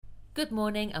Good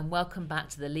morning and welcome back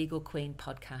to the Legal Queen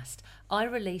podcast. I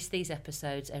release these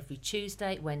episodes every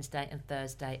Tuesday, Wednesday and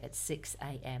Thursday at 6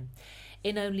 a.m.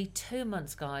 In only 2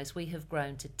 months, guys, we have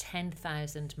grown to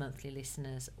 10,000 monthly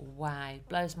listeners. Wow,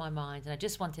 blows my mind. And I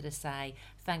just wanted to say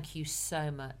thank you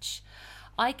so much.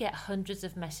 I get hundreds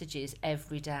of messages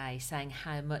every day saying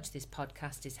how much this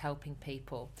podcast is helping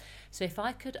people. So if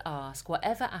I could ask,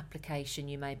 whatever application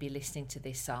you may be listening to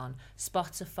this on,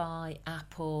 Spotify,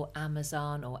 Apple,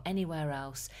 Amazon or anywhere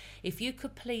else, if you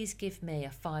could please give me a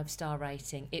 5-star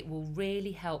rating, it will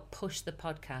really help push the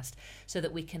podcast so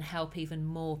that we can help even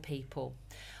more people.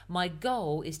 My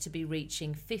goal is to be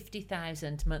reaching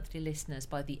 50,000 monthly listeners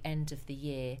by the end of the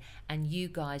year, and you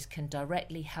guys can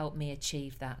directly help me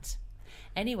achieve that.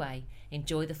 Anyway,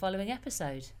 enjoy the following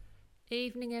episode.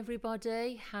 Evening,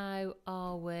 everybody. How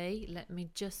are we? Let me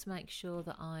just make sure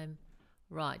that I'm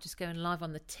right. Just going live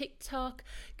on the TikTok.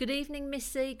 Good evening,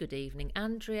 Missy. Good evening,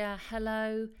 Andrea.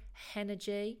 Hello,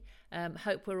 Henergy.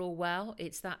 Hope we're all well.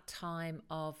 It's that time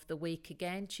of the week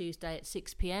again, Tuesday at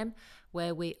 6 p.m,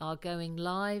 where we are going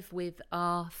live with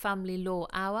our Family Law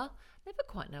Hour. Never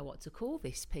quite know what to call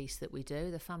this piece that we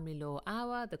do, the Family Law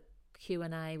Hour, the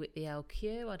Q&A with the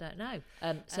LQ, I don't know.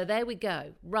 So there we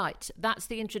go. Right, that's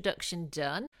the introduction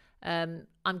done. Carney,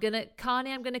 I'm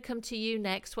gonna come to you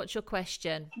next. What's your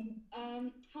question?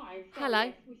 Hi. Hello.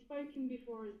 Yes, we've spoken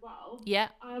before as well. Yeah.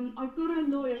 I've got a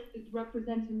lawyer that's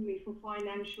representing me for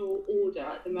financial order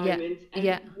at the moment,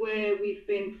 where we've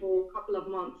been for a couple of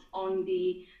months on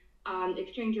the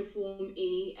exchange of Form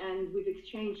E, and we've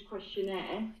exchanged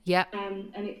questionnaire. Yeah.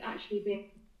 And it's actually been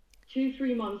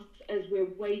 2-3 months as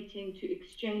we're waiting to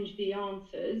exchange the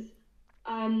answers.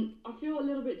 I feel a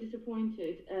little bit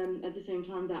disappointed at the same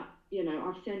time that,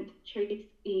 I've sent chase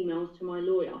emails to my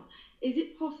lawyer. Is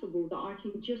it possible that I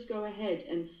can just go ahead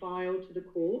and file to the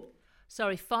court?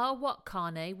 Sorry, file what,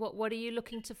 Carney? What are you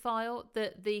looking to file?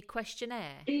 The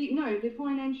questionnaire? The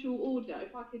financial order.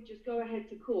 If I could just go ahead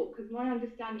to court, because my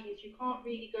understanding is you can't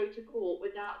really go to court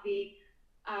without the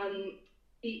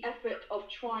effort of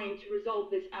trying to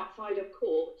resolve this outside of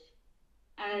court,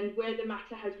 and where the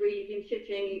matter has really been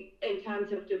sitting in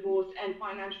terms of divorce and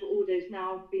financial orders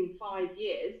now been 5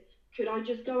 years, could I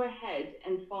just go ahead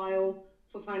and file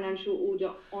for financial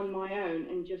order on my own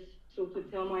and just sort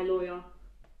of tell my lawyer,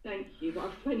 thank you, but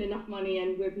I've spent enough money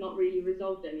and we've not really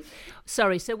resolved anything?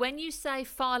 Sorry, so when you say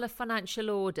file a financial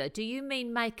order, do you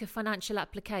mean make a financial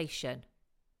application?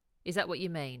 Is that what you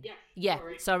mean? Yes. Yeah.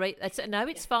 Sorry. No,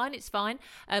 it's fine. It's fine.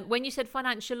 When you said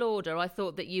financial order, I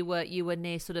thought that you were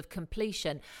near sort of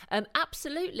completion.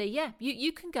 Absolutely. Yeah.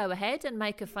 You can go ahead and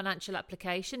make a financial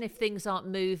application if things aren't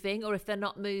moving or if they're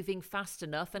not moving fast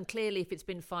enough. And clearly, if it's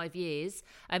been 5 years,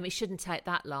 it shouldn't take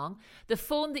that long. The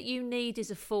form that you need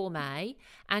is a Form A,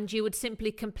 and you would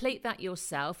simply complete that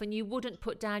yourself, and you wouldn't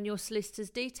put down your solicitor's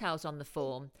details on the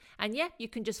form. And yeah, you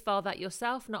can just file that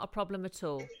yourself. Not a problem at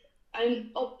all.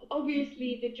 And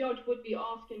obviously, the judge would be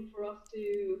asking for us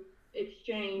to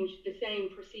exchange the same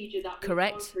procedure that we've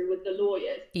gone through with the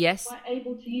lawyers. Yes. Am I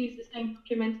able to use the same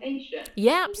documentation?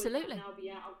 Yeah, absolutely. Or would that now be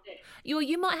out of date?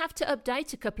 You might have to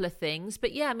update a couple of things,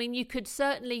 but yeah, you could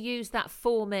certainly use that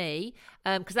Form E,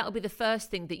 because that will be the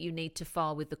first thing that you need to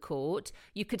file with the court.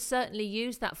 You could certainly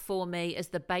use that Form E as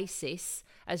the basis,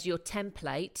 as your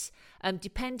template.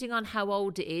 Depending on how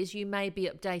old it is, you may be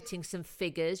updating some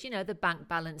figures, the bank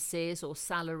balances or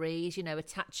salaries,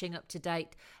 attaching up to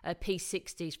date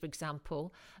P60s, for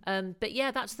example. But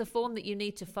yeah, that's the form that you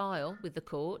need to file with the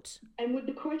court. And would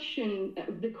the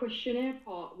questionnaire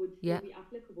part would still be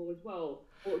applicable as well?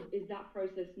 Or is that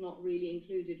process not really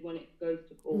included when it goes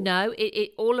to court? No,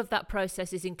 all of that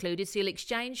process is included. So you'll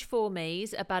exchange Form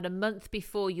Es about a month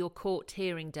before your court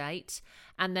hearing date,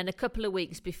 and then a couple of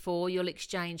weeks before you'll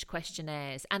exchange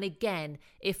questionnaires. And again,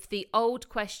 if the old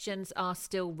questions are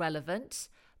still relevant,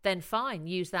 then fine,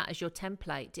 use that as your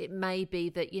template. It may be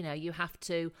that, you have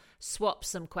to swap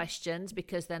some questions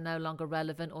because they're no longer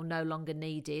relevant or no longer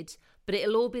needed, but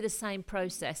it'll all be the same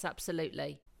process,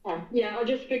 absolutely. Yeah, I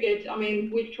just figured,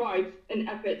 we've tried an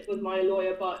effort with my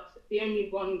lawyer, but the only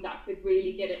one that could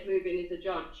really get it moving is a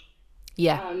judge.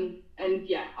 Yeah. And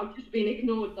yeah, I've just been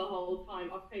ignored the whole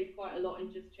time. I've paid quite a lot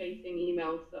in just chasing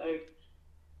emails, so...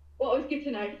 Well, it was good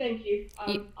to know. Thank you.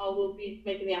 I will be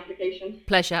making the application.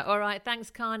 Pleasure. All right. Thanks,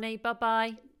 Carney.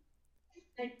 Bye-bye.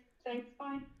 Thanks.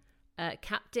 Bye.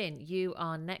 Captain, you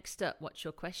are next up. What's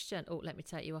your question? Oh, let me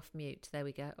take you off mute. There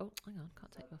we go. Oh, hang on.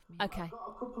 Can't take you off mute. Okay. I've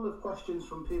got a couple of questions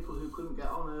from people who couldn't get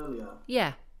on earlier.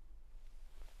 Yeah.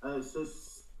 So,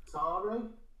 Sari?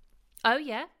 Oh,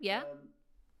 yeah.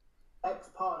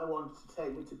 ex-partner wanted to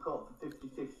take me to court for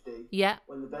 50-50. Yeah.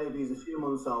 When the baby is a few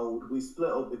months old, we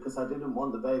split up because I didn't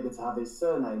want the baby to have his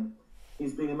surname.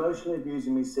 He's been emotionally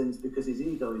abusing me since because his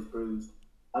ego is bruised.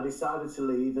 I decided to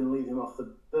leave and leave him off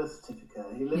the birth certificate.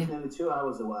 He lives nearly 2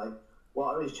 hours away.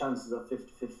 What are his chances of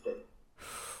 50-50?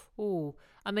 Oh,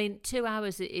 I mean, 2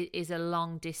 hours is a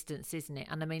long distance, isn't it?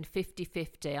 And I mean,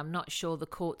 50-50, I'm not sure the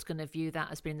court's going to view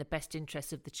that as being in the best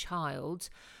interest of the child,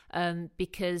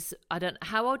 because I don't...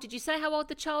 How old did you say how old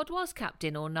the child was,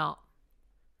 Captain, or not?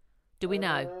 Do we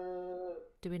know?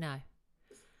 Do we know?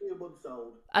 2 months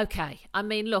old. Okay. I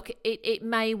mean, look, it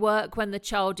may work when the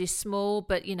child is small,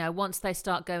 but, you know, once they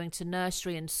start going to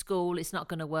nursery and school, it's not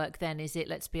going to work then, is it?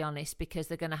 Let's be honest, because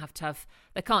they're going to have...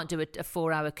 They can't do a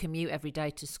 4-hour commute every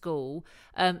day to school.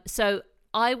 So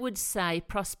I would say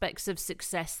prospects of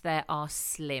success there are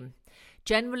slim.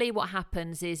 Generally, what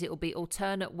happens is it will be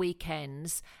alternate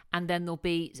weekends, and then there'll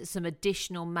be some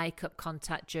additional make-up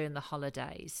contact during the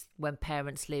holidays when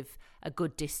parents live a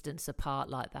good distance apart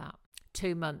like that.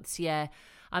 2 months, yeah.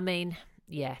 I mean,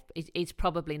 yeah, it's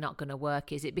probably not going to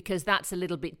work, is it? Because that's a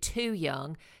little bit too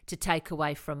young to take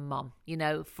away from mum. You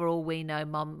know, for all we know,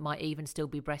 mum might even still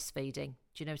be breastfeeding.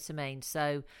 Do you know what I mean?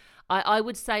 So I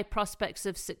would say prospects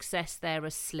of success there are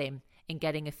slim in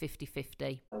getting a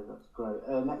 50-50. Oh, that's great.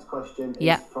 Next question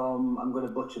is from, I'm going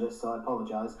to butcher this, so I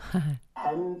apologise.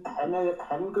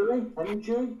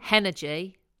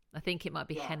 Henergy? I think it might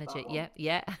be Henergy.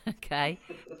 Yeah, okay.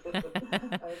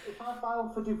 If I file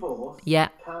for divorce,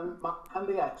 can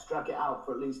the ex drag it out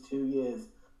for at least 2 years?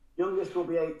 Youngest will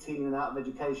be 18 and out of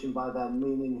education by then,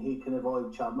 meaning he can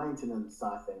avoid child maintenance,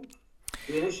 I think.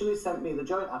 He initially sent me the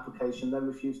joint application, then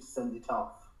refused to send it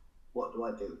off. What do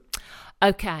I do?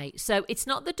 Okay, so it's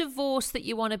not the divorce that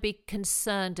you want to be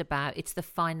concerned about, it's the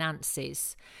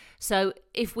finances. So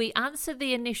if we answer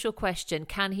the initial question,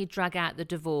 can he drag out the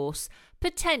divorce?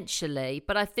 Potentially,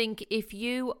 but I think if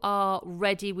you are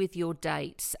ready with your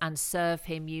dates and serve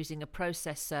him using a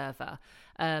process server,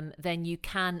 then you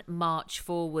can march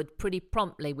forward pretty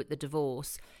promptly with the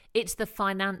divorce. It's the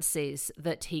finances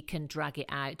that he can drag it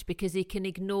out because he can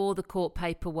ignore the court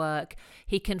paperwork.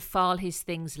 He can file his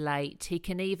things late. He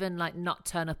can even not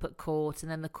turn up at court,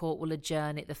 and then the court will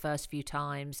adjourn it the first few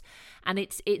times. And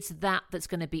it's that that's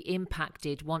going to be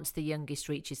impacted once the youngest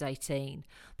reaches 18.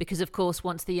 Because, of course,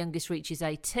 once the youngest reaches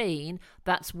 18,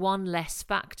 that's one less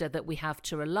factor that we have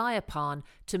to rely upon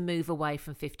to move away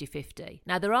from 50-50.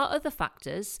 Now, there are other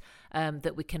factors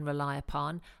that we can rely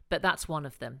upon, but that's one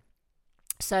of them.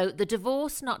 So the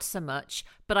divorce, not so much,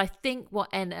 but I think what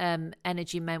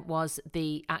Energy meant was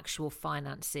the actual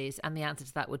finances, and the answer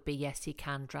to that would be yes, he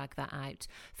can drag that out.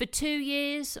 For 2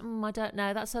 years, I don't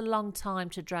know, that's a long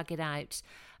time to drag it out.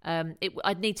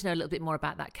 I'd need to know a little bit more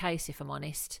about that case, if I'm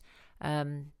honest.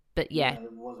 But yeah. There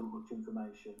wasn't much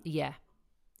information. Yeah,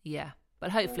 but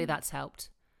hopefully that's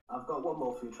helped. I've got one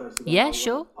more for you, Tracy. Yeah,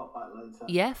 sure. Pop back later.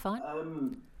 Yeah,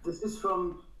 fine. This is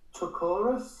from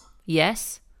Tokorus.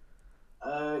 Yes.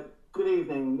 Good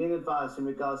evening. Need advice in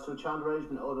regards to a child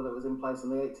arrangement order that was in place on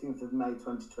the 18th of May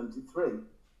 2023.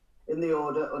 In the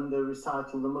order, under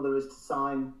recital, the mother is to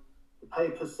sign the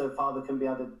papers so father can be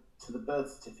added to the birth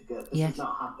certificate. This has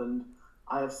not happened.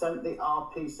 I have sent the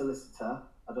RP solicitor,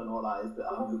 I don't know what that is, but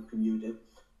I'm hoping you do,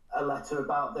 a letter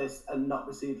about this and not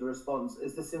received a response.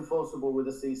 Is this enforceable with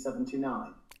a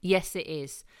C79? Yes, it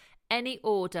is. Any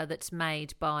order that's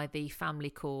made by the family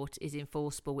court is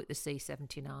enforceable with the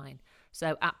C79.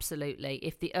 So absolutely,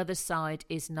 if the other side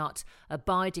is not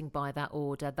abiding by that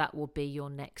order, that will be your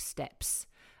next steps.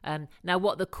 Now,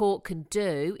 what the court can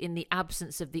do in the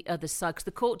absence of the other side, because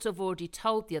the courts have already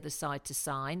told the other side to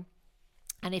sign,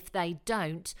 and if they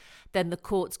don't, then the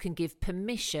courts can give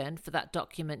permission for that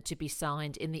document to be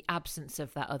signed in the absence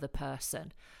of that other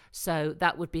person. So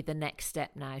that would be the next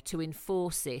step now, to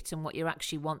enforce it. And what you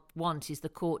actually want is the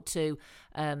court to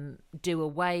do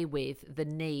away with the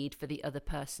need for the other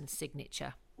person's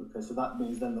signature. Okay, so that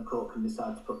means then the court can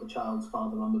decide to put the child's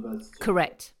father on the birth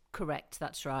certificate. Correct,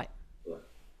 that's right. Yeah.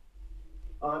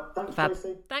 All right, thanks,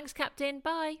 Tracy. Thanks, Captain.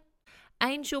 Bye.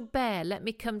 Angel Bear, let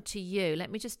me come to you. Let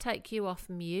me just take you off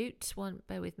mute.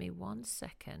 Bear with me 1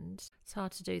 second. It's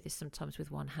hard to do this sometimes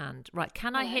with one hand. Right,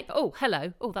 can I hit... Oh,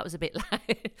 hello. Oh, that was a bit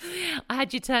loud. I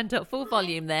had you turned up full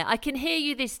volume there. I can hear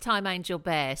you this time, Angel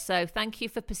Bear, so thank you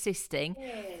for persisting.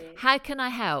 How can I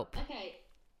help? Okay.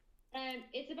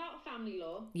 It's about family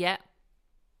law. Yeah.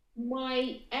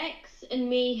 My ex and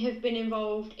me have been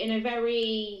involved in a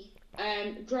very...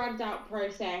 dragged out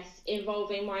process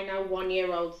involving my now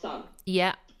 1-year-old son.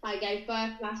 Yeah. I gave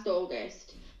birth last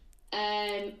August.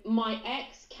 My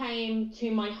ex came to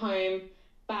my home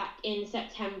back in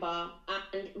September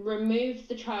and removed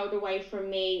the child away from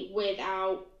me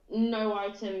without no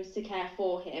items to care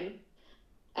for him.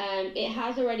 It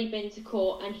has already been to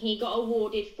court and he got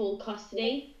awarded full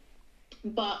custody,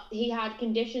 but he had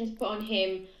conditions put on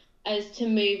him as to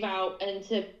move out and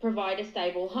to provide a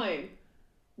stable home.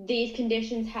 These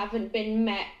conditions haven't been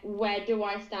met. Where do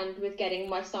I stand with getting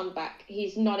my son back?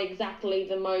 He's not exactly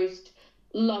the most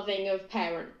loving of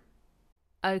parent.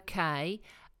 Okay.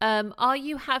 Are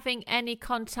you having any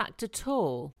contact at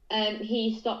all?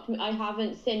 He stopped me. I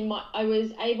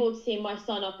was able to see my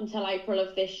son up until April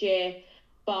of this year,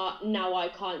 but now I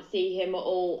can't see him at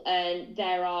all. And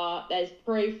there's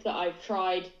proof that I've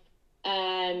tried,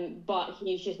 but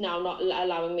he's just now not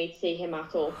allowing me to see him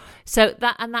at all. So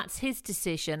that's his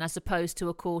decision as opposed to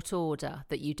a court order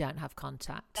that you don't have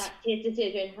contact. That's his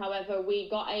decision. However, we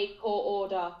got a court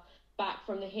order back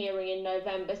from the hearing in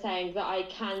November saying that I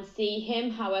can see him.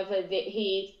 However, that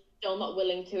he's still not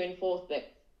willing to enforce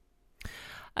it.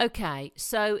 Okay,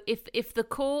 so if the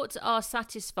court are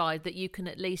satisfied that you can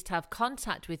at least have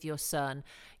contact with your son,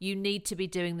 you need to be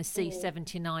doing the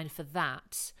C79 for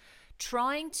that.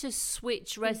 Trying to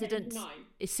switch residence...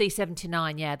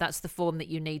 C79, yeah, that's the form that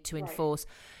you need to enforce.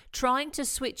 Trying to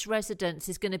switch residence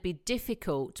is going to be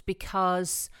difficult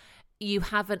because you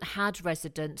haven't had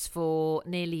residence for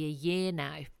nearly a year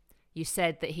now. You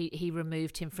said that he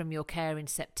removed him from your care in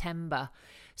September.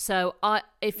 So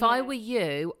if I were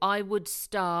you, I would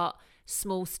start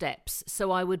small steps.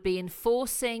 So I would be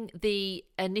enforcing the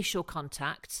initial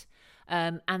contact,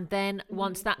 and then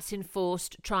once that's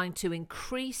enforced, trying to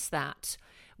increase that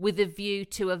with a view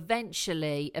to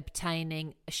eventually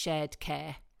obtaining a shared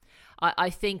care. I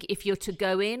think if you're to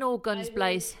go in all guns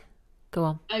blaze... Go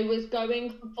on. I was going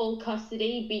for full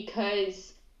custody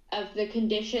because of the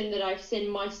condition that I've seen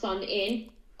my son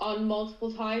in on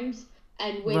multiple times,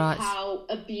 and with how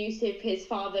abusive his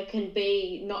father can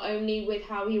be, not only with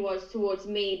how he was towards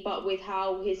me, but with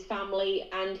how his family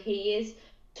and he is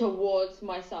towards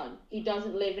my son. He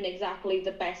doesn't live in exactly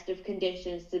the best of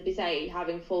conditions to be, say,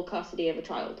 having full custody of a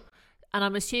child. And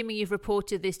I'm assuming you've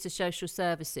reported this to social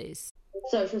services.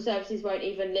 Social services won't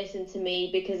even listen to me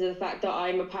because of the fact that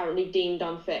I'm apparently deemed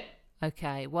unfit.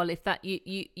 Okay, well, if that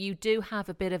you do have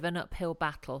a bit of an uphill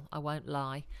battle, I won't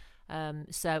lie.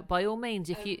 So by all means,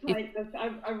 if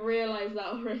I realise that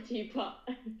already, but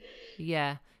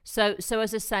yeah. So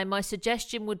as I say, my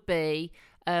suggestion would be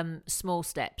small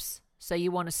steps. So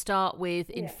you want to start with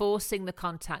enforcing the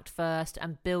contact first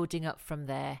and building up from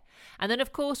there. And then,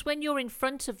 of course, when you're in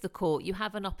front of the court, you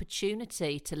have an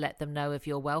opportunity to let them know of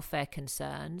your welfare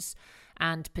concerns,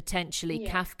 and potentially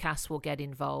CAFCAS will get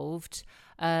involved.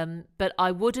 But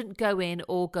I wouldn't go in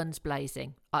all guns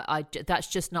blazing. That's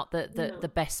just not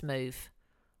the best move.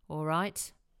 All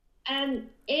right?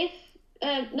 If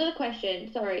another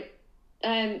question, sorry.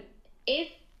 If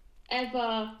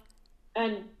ever...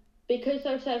 because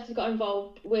social services got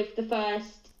involved with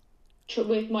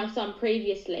with my son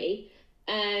previously,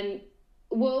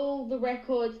 will the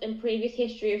records and previous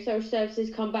history of social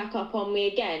services come back up on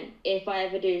me again if I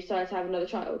ever do decide to have another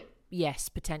child? Yes,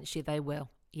 potentially they will.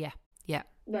 Yeah.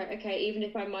 Right, okay, even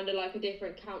if I'm under like a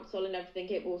different council and everything,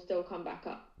 it will still come back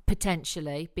up?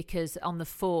 Potentially, because on the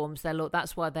forms,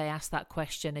 that's why they ask that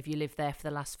question, have you lived there for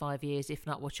the last 5 years? If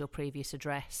not, what's your previous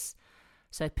address?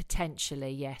 So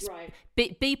potentially, yes.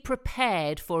 Right. Be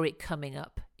prepared for it coming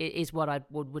up, is what I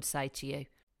would say to you.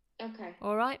 Okay.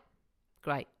 All right?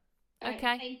 Great. Right,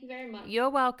 okay. Thank you very much. You're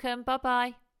welcome.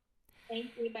 Bye-bye.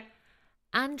 Thank you. Bye.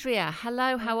 Andrea,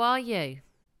 hello. How are you?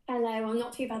 Hello. I'm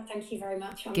not too bad. Thank you very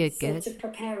much. I'm good. sort of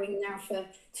preparing now for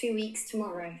 2 weeks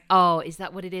tomorrow. Oh, is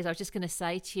that what it is? I was just going to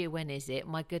say to you, when is it?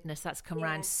 My goodness, that's come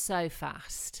round so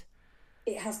fast.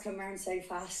 It has come around so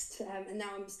fast, and now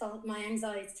my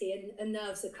anxiety and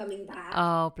nerves are coming back.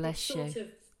 Oh, bless you. Sort of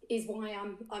is why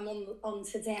I'm on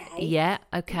today. Yeah,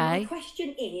 okay. My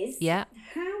question is,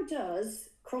 how does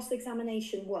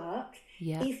cross-examination work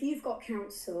if you've got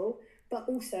counsel, but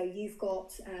also you've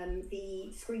got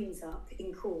the screens up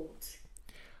in court?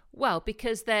 Well,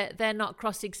 because they're not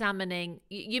cross-examining.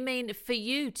 You mean for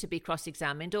you to be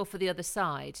cross-examined or for the other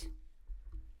side?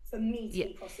 For me to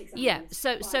be cross-examined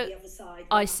by the other side.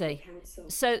 I see.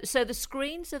 So the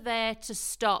screens are there to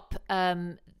stop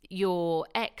your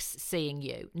ex seeing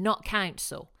you, not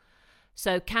counsel.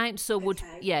 So counsel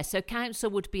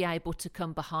would be able to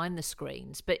come behind the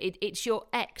screens, but it's your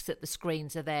ex that the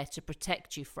screens are there to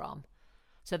protect you from.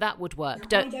 So that would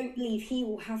work. I don't believe he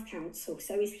will have counsel.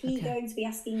 So is he going to be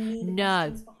asking me the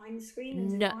questions behind the screen,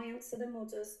 and do I answer them, or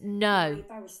does my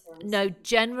barrister answer them?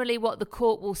 Generally what the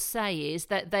court will say is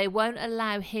that they won't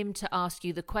allow him to ask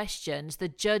you the questions. The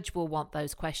judge will want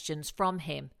those questions from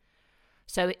him.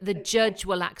 So the judge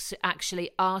will actually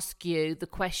ask you the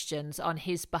questions on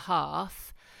his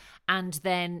behalf. And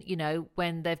then,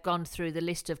 when they've gone through the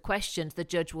list of questions, the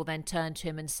judge will then turn to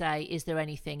him and say, is there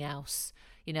anything else?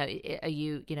 Are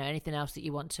you, anything else that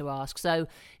you want to ask? So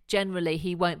generally,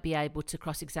 he won't be able to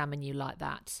cross-examine you like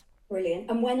that. Brilliant.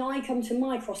 And when I come to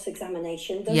my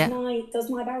cross-examination, does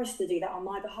my barrister do that on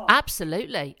my behalf?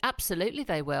 Absolutely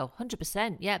they will.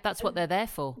 100%. Yeah, that's what they're there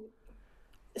for.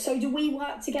 So do we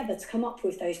work together to come up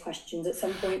with those questions at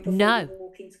some point before we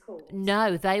walk into court?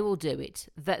 No, they will do it.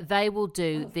 They will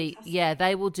do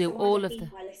they will do all of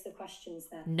my list of questions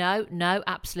there. No,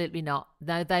 absolutely not.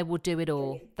 No, they will do it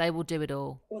all. Brilliant. They will do it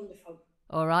all. Wonderful.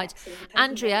 All right.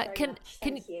 Andrea, can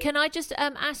I just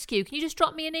ask you, can you just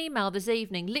drop me an email this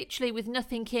evening, literally with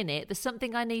nothing in it? There's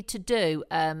something I need to do,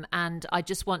 and I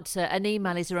just want an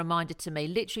email is a reminder to me.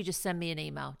 Literally just send me an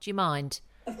email. Do you mind?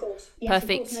 Of course. Yes,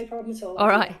 perfect. Of course, no problem at all. All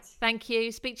right. Thank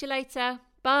you. Speak to you later.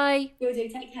 Bye. Will do.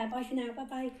 Take care. Bye for now.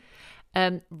 Bye-bye.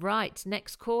 Right.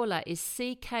 Next caller is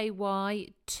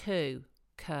CKY2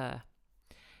 Kerr.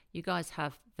 You guys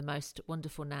have the most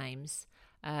wonderful names.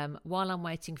 While I'm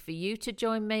waiting for you to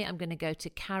join me, I'm going to go to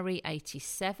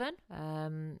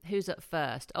Carrie87. Who's up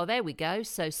first? Oh, there we go.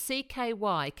 So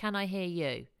CKY, can I hear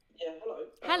you? Yeah, hello.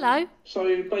 Hello.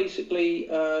 So basically,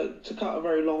 to cut a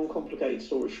very long, complicated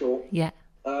story short. Yeah.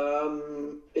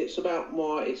 It's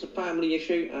a family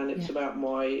issue, and it's about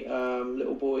my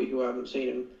little boy who I haven't seen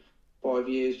in 5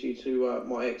 years due to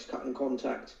my ex cutting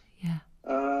contact. Yeah.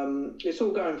 It's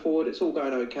all going forward. It's all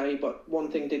going okay, but one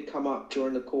thing did come up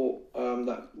during the court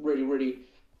that really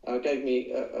gave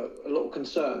me a lot of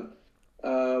concern.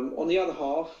 On the other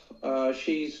half,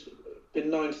 she's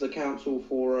been known to the council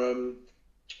for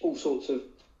all sorts of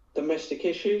domestic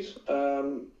issues,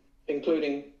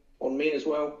 including on me as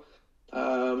well.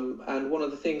 And one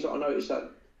of the things that I noticed that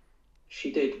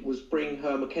she did was bring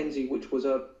her Mackenzie, which was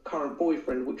a current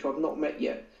boyfriend, which I've not met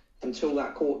yet until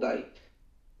that court day.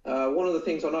 One of the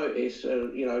things I noticed,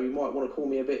 you might want to call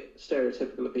me a bit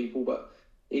stereotypical of people, but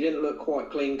he didn't look quite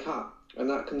clean cut, and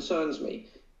that concerns me.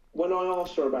 When I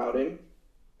asked her about him,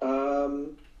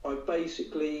 I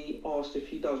basically asked if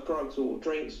he does drugs or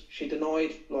drinks. She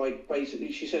denied,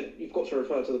 basically she said, you've got to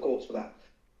refer to the courts for that.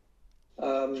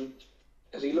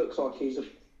 Because he looks like he's a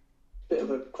bit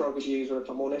of a drug abuser, if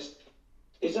I'm honest.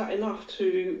 Is that enough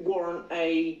to warrant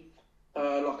a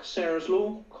Sarah's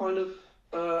Law kind of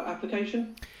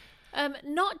application?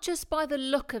 Not just by the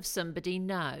look of somebody,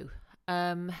 no.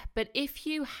 But if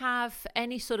you have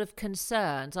any sort of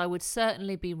concerns, I would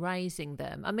certainly be raising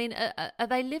them. I mean, are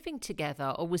they living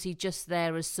together, or was he just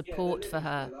there as support for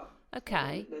her? Together.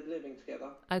 Okay. They're living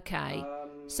together. Okay.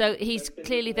 So he's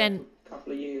clearly then... a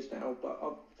couple of years now, but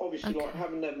I've obviously,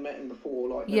 having never met him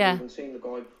before, never even seen the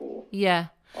guy before. Yeah.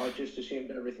 I just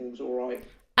assumed everything was all right.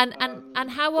 And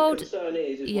how old? The concern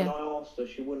is when I asked her,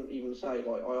 she wouldn't even say.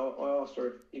 I asked her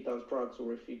if he does drugs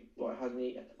or if he has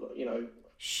any,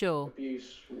 sure,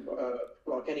 abuse,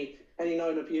 any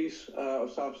known abuse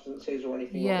of substances or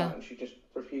anything like that, and she just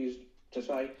refused to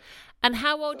say. And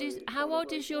how old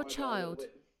is your child?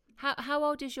 How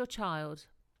old is your child?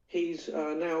 He's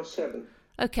now 7.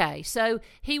 Okay, so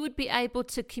he would be able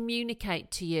to communicate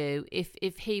to you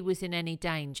if he was in any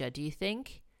danger, do you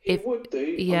think? He would do.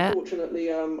 Yeah. Unfortunately,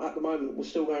 at the moment, we're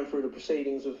still going through the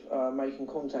proceedings of making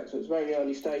contact, so it's very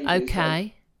early stages.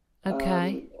 Okay. So,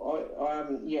 I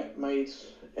haven't yet made...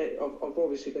 I've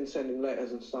obviously been sending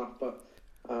letters and stuff, but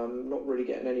not really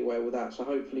getting anywhere with that, so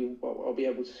hopefully I'll be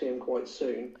able to see him quite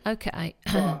soon. Okay.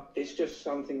 But it's just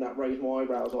something that raised my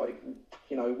eyebrows, why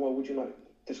would you not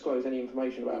disclose any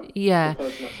information about the person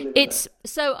that's living there?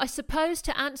 So I suppose,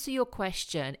 to answer your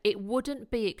question, it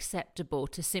wouldn't be acceptable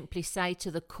to simply say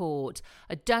to the court,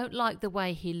 I don't like the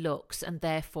way he looks and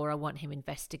therefore I want him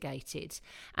investigated.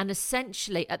 And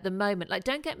essentially at the moment,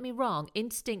 don't get me wrong,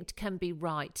 instinct can be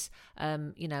right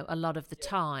a lot of the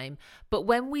time, but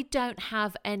when we don't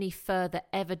have any further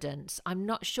evidence, I'm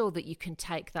not sure that you can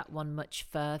take that one much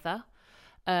further.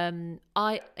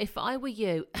 If I were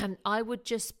you, I would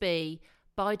just be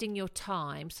biding your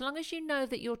time, so long as you know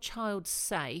that your child's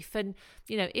safe. And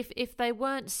if they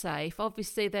weren't safe,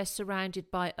 obviously they're surrounded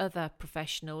by other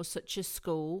professionals such as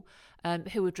school,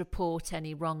 who would report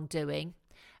any wrongdoing.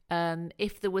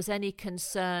 if there was any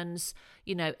concerns,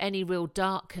 any real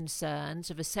dark concerns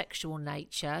of a sexual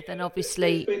nature, then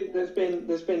obviously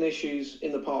there's been issues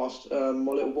in the past.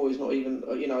 My little boy's not even,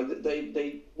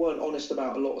 they weren't honest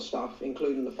about a lot of stuff,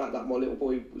 including the fact that my little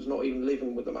boy was not even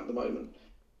living with them at the moment.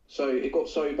 So it got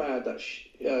so bad that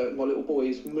my little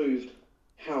boy's moved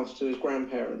house to his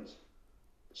grandparents.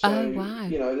 So, oh wow!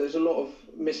 There's a lot of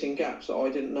missing gaps that I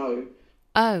didn't know.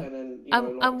 Oh, and then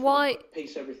and why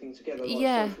piece everything together?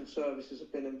 Social services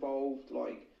have been involved.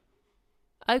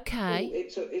 Okay,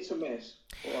 it's a mess.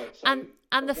 Right, so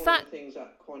and the fact things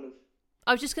that kind of.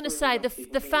 I was just going to say the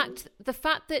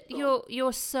fact that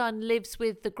your son lives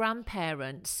with the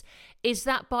grandparents, is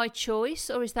that by choice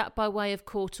or is that by way of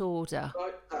court order?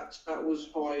 That was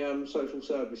by social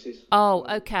services. Oh,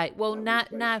 okay. Well,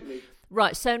 now.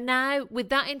 Right, so now with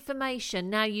that information,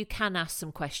 now you can ask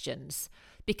some questions.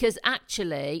 Because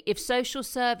actually, if social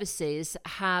services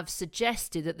have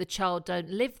suggested that the child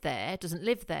doesn't live there,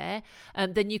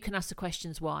 then you can ask the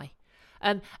questions why.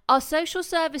 Are social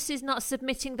services not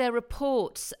submitting their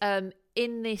reports in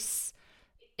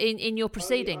your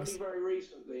proceedings? Only very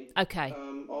recently. Okay.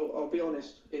 I'll be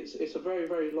honest. It's a very,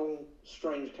 very long,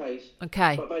 strange case.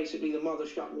 Okay. But basically, the mother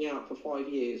shut me out for 5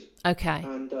 years. Okay.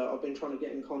 And I've been trying to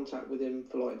get in contact with him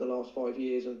for the last 5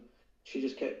 years, and she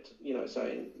just kept,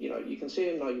 saying, you can see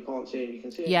him, no, you can't see him, you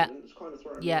can see him. Yeah. And it was kind of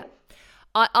throwing me off.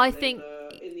 I think.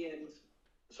 In the end.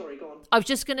 Sorry, go on. I was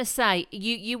just going to say,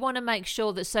 you want to make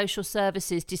sure that social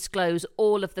services disclose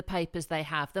all of the papers they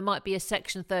have. There might be a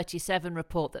Section 37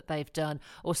 report that they've done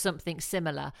or something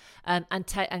similar, and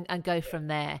go from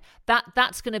there.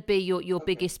 That's going to be your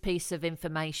biggest piece of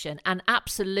information. And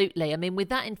absolutely, I mean, with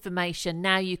that information,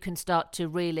 now you can start to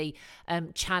really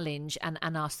challenge and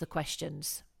ask the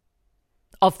questions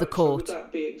of the court. So would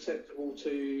that be acceptable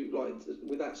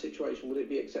with that situation, would it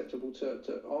be acceptable to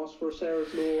ask for a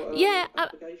Sarah's Law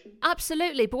application?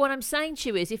 Absolutely. But what I'm saying to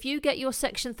you is, if you get your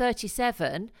Section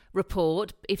 37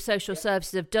 report, if social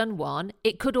services have done one,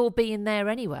 it could all be in there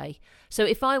anyway. So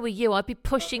if I were you, I'd be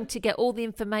pushing to get all the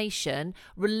information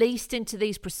released into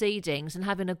these proceedings and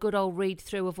having a good old read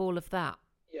through of all of that.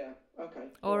 Yeah, okay.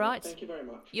 All right. Thank you very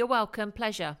much. You're welcome.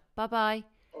 Pleasure. Bye-bye.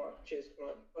 All right, cheers. All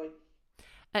right,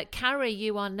 bye. Carrie,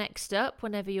 you are next up.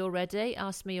 Whenever you're ready,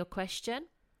 ask me your question.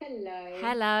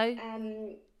 Hello.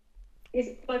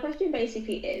 My question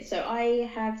basically is, so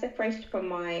I have separated from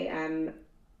my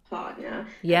partner.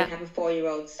 Yeah. We have a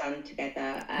 4-year-old son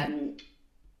together.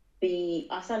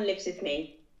 Our son lives with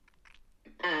me.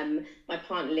 My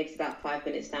partner lives about 5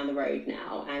 minutes down the road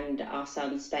now, and our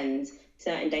son spends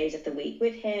certain days of the week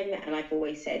with him. And I've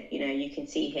always said, you can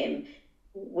see him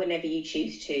whenever you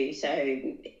choose to. So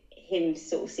him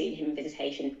sort of seeing him in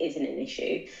visitation isn't an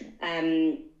issue.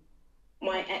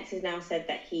 My ex has now said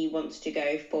that he wants to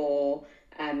go for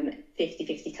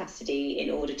 50-50 custody in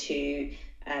order to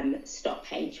stop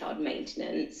paying child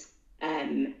maintenance.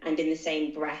 And in the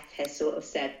same breath has sort of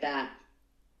said that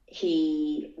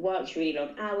he works really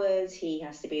long hours, he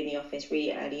has to be in the office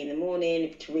really early in the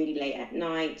morning to really late at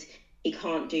night. He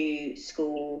can't do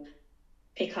school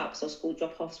pickups or school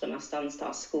drop-offs when our son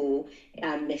starts school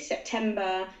this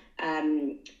September.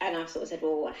 And I've sort of said,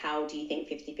 well, how do you think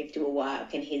 50-50 will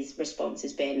work? And his response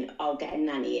has been, I'll get a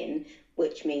nanny in,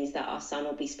 which means that our son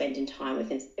will be spending time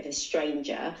with a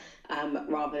stranger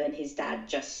rather than his dad,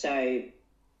 just so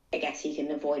I guess he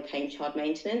can avoid paying child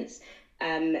maintenance.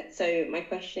 So my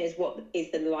question is, what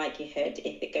is the likelihood,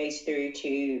 if it goes through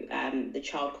to the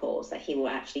child courts, that he will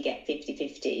actually get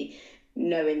 50-50,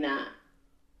 knowing that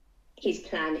his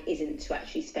plan isn't to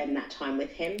actually spend that time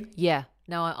with him? Yeah,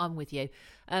 no, I'm with you.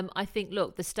 I think,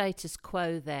 look, the status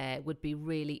quo there would be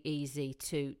really easy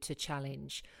to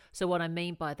challenge. So what I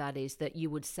mean by that is that you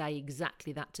would say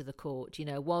exactly that to the court.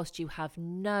 Whilst you have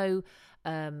no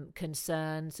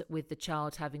concerns with the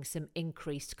child having some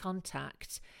increased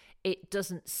contact, it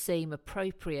doesn't seem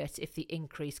appropriate if the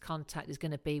increased contact is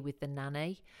going to be with the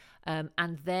nanny.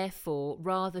 And therefore,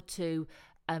 rather to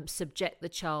subject the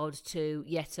child to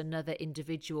yet another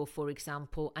individual, for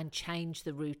example, and change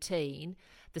the routine,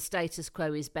 the status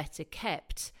quo is better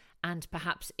kept, and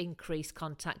perhaps increase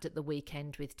contact at the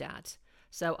weekend with dad.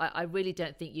 So I really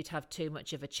don't think you'd have too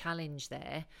much of a challenge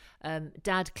there.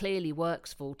 Dad clearly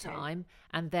works full time,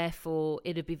 and therefore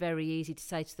it'd be very easy to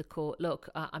say to the court, look,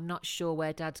 I'm not sure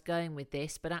where dad's going with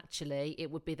this, but actually it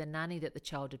would be the nanny that the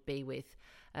child would be with.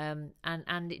 And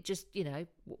it just,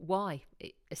 why,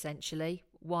 essentially?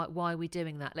 Why are we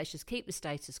doing that? Let's just keep the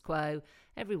status quo.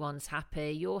 Everyone's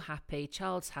happy, you're happy,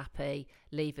 child's happy,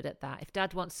 leave it at that. If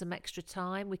dad wants some extra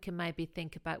time, we can maybe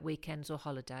think about weekends or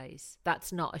holidays.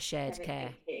 That's not a shared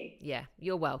care. Thank you. Yeah,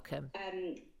 you're welcome.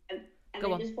 And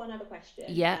And then just one other question.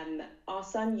 Yeah. Our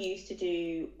son used to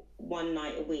do one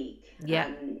night a week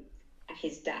at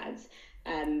his dad's,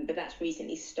 but that's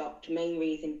recently stopped. Main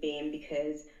reason being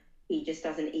because he just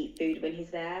doesn't eat food when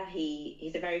he's there.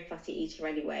 He's a very fussy eater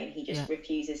anyway, and he just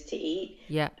refuses to eat.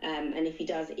 Yeah. And if he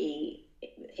does eat,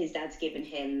 his dad's given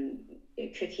him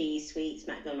cookies, sweets,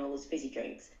 McDonald's, fizzy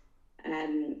drinks.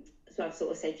 So I've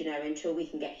sort of said, until we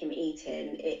can get him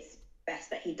eating, it's best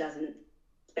that he doesn't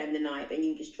spend the night, but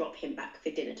you just drop him back for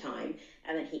dinner time,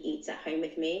 and then he eats at home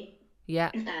with me.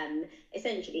 Yeah.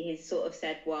 Essentially, he's sort of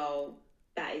said, well,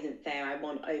 that isn't fair. I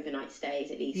want overnight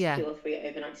stays, at least 2 or 3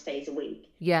 overnight stays a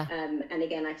week. Yeah. And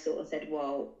again, I've sort of said,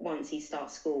 well, once he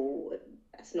starts school,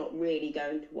 that's not really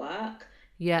going to work.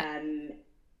 Yeah.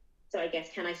 So I guess,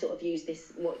 can I sort of use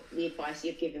the advice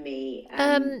you've given me?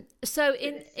 So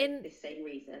this same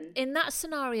reason. In that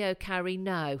scenario, Carrie,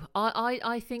 no.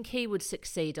 I think he would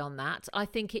succeed on that. I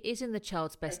think it is in the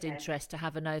child's best interest to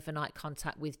have an overnight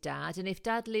contact with Dad. And if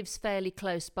Dad lives fairly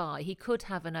close by, he could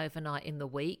have an overnight in the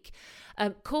week.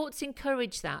 Courts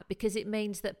encourage that because it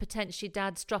means that potentially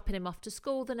Dad's dropping him off to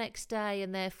school the next day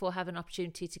and therefore have an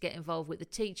opportunity to get involved with the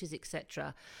teachers,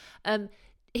 etc.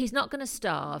 He's not going to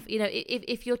starve.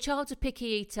 If your child's a picky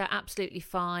eater, absolutely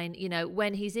fine.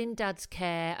 When he's in Dad's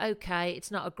care, okay,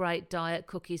 it's not a great diet,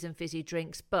 cookies and fizzy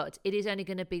drinks, but it is only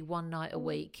going to be one night a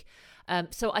week.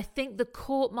 So I think the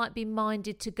court might be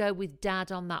minded to go with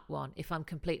Dad on that one, if I'm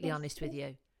completely honest with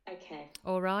you. Okay.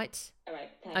 All right? All right,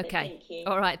 perfect. Okay. Thank you.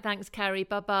 All right, thanks, Carrie.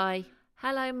 Bye-bye.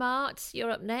 Hello, Mart.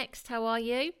 You're up next. How are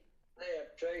you? Hey,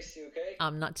 Trace, you okay?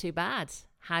 I'm not too bad.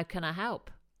 How can I help?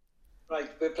 Right,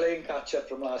 we're playing catch up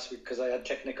from last week because I had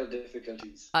technical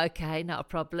difficulties. Okay, not a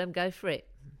problem. Go for it.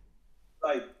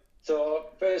 Right, so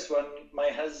first one, me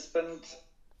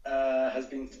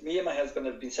and my husband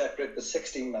have been separate for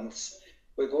 16 months.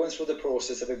 We're going through the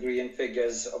process of agreeing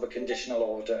figures of a conditional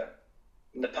order.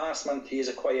 In the past month, he has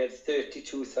acquired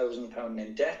 £32,000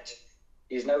 in debt.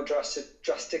 He's now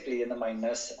drastically in the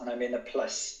minus, and I'm in a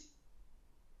plus.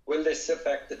 Will this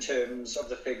affect the terms of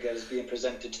the figures being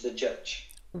presented to the judge?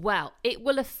 Well, it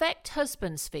will affect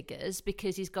husband's figures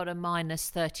because he's got a minus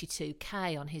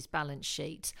 32k on his balance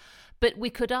sheet. But we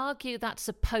could argue that's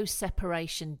a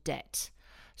post-separation debt.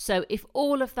 So if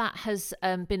all of that has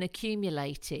been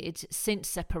accumulated since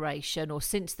separation or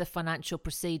since the financial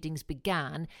proceedings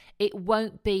began, it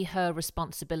won't be her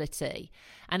responsibility.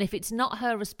 And if it's not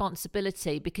her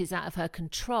responsibility because out of her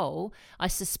control, I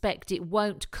suspect it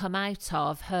won't come out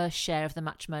of her share of the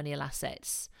matrimonial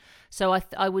assets. So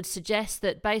I would suggest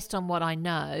that based on what I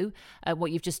know,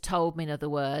 what you've just told me in other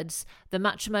words, the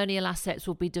matrimonial assets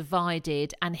will be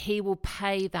divided and he will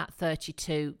pay that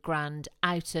 32 grand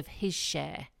out of his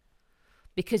share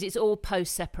because it's all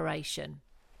post-separation.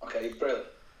 Okay, brilliant.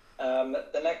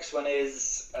 The next one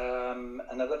is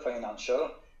another financial.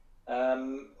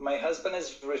 My husband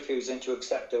is refusing to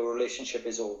accept our relationship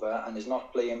is over and is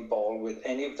not playing ball with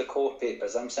any of the court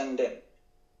papers I'm sending.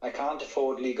 I can't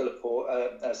afford legal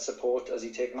support as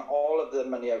he's taken all of the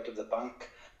money out of the bank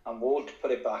and won't put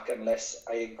it back unless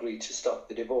I agree to stop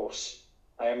the divorce.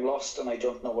 I am lost and I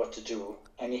don't know what to do.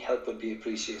 Any help would be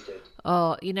appreciated.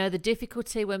 Oh, the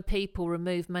difficulty when people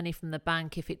remove money from the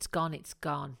bank, if it's gone, it's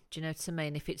gone. Do you know what I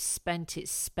mean? If it's spent,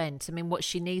 it's spent. I mean, what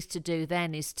she needs to do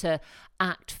then is to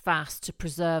act fast to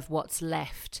preserve what's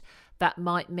left. That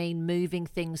might mean moving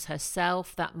things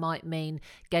herself. That might mean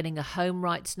getting a home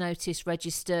rights notice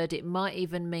registered. It might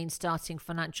even mean starting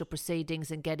financial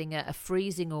proceedings and getting a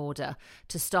freezing order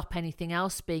to stop anything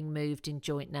else being moved in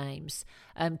joint names.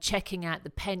 Checking out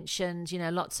the pensions.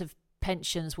 Lots of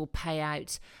pensions will pay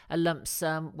out a lump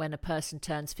sum when a person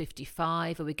turns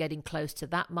 55. Are we getting close to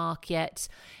that mark yet?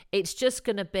 It's just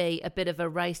going to be a bit of a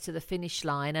race to the finish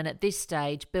line. And at this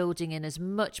stage, building in as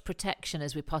much protection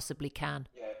as we possibly can.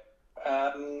 Yeah.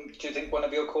 Do you think one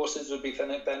of your courses would be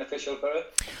beneficial for her?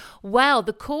 Well,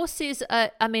 the courses,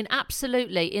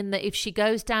 absolutely, in that if she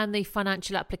goes down the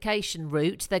financial application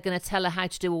route, they're going to tell her how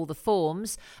to do all the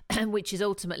forms, which is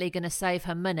ultimately going to save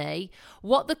her money.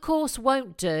 What the course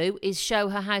won't do is show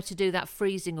her how to do that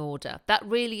freezing order. That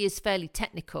really is fairly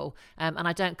technical, and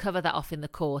I don't cover that off in the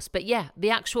course. But yeah,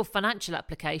 the actual financial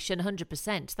application,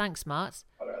 100%. Thanks, Mart.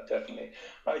 All right, definitely.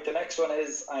 Right, the next one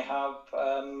is I have...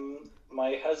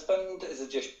 My husband is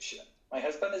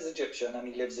Egyptian and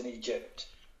he lives in Egypt.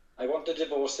 I want to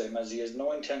divorce him as he has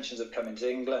no intentions of coming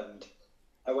to England.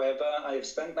 However, I have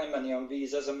spent my money on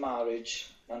visas and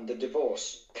marriage and the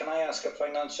divorce. Can I ask for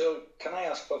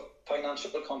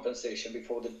financial compensation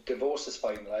before the divorce is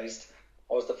finalised,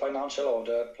 or is the financial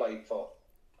order applied for?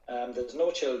 There's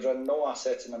no children, no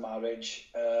assets in the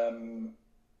marriage.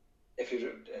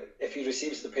 if he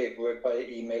receives the paperwork by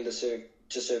email to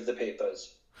serve the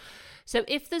papers. So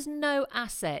if there's no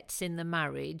assets in the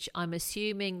marriage, I'm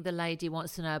assuming the lady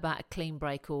wants to know about a clean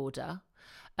break order.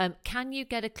 Can you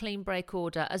get a clean break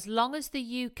order? As long as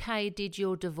the UK did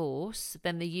your divorce,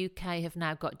 then the UK have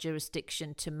now got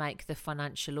jurisdiction to make the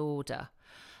financial order.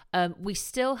 We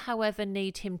still, however,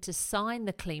 need him to sign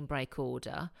the clean break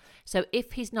order. So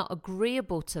if he's not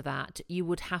agreeable to that, you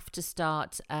would have to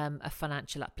start a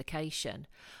financial application.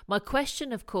 My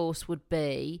question, of course, would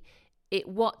be, is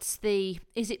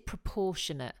it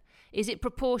proportionate? Is it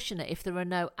proportionate if there are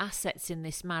no assets in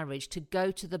this marriage to go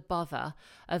to the bother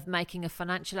of making a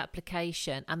financial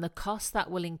application and the cost that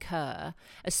will incur,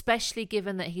 especially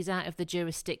given that he's out of the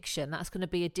jurisdiction? That's going to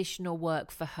be additional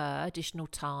work for her, additional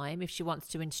time if she wants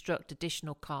to instruct,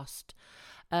 additional cost.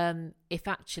 If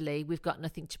actually we've got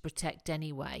nothing to protect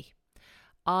anyway.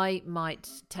 I might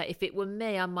if it were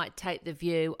me, I might take the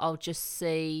view, I'll just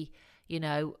see,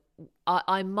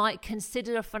 I might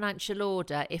consider a financial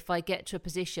order if I get to a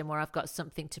position where I've got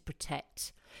something to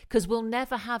protect, because we'll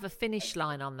never have a finish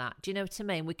line on that. Do you know what I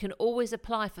mean? We can always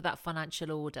apply for that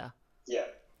financial order. Yeah,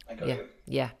 I got you.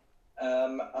 Yeah.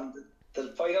 And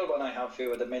the final one I have for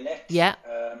you at the minute. Yeah.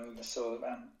 So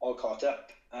I'm all caught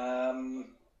up.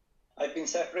 I've been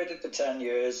separated for 10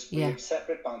 years. We have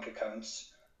separate bank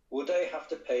accounts. Would I have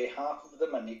to pay half of the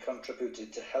money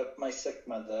contributed to help my sick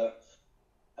mother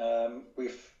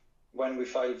when we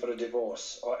file for a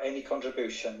divorce, or any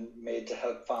contribution made to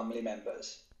help family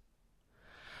members?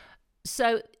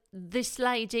 So this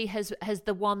lady has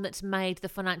the one that's made the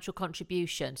financial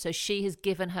contribution, so she has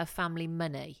given her family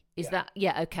money. Is that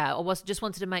okay? I just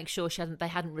wanted to make sure they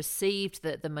hadn't received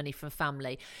the money from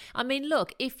family. I mean,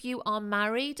 look, if you are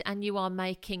married and you are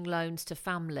making loans to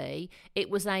family, it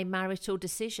was a marital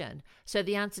decision, so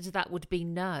the answer to that would be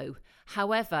no.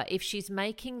 However, if she's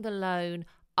making the loan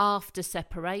after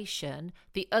separation,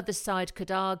 the other side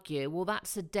could argue, well,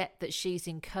 that's a debt that she's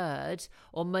incurred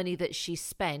or money that she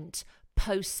spent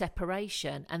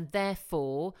post-separation, and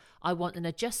therefore I want an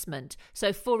adjustment.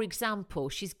 So, for example,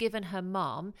 she's given her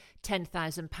mum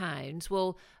 £10,000.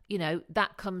 Well,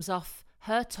 that comes off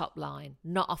her top line,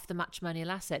 not off the matrimonial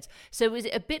assets. So is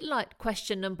it a bit like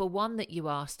question number 1 that you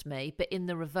asked me, but in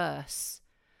the reverse?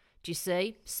 Do you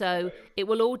see? So it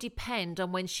will all depend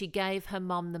on when she gave her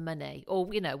mum the money, or,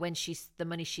 when the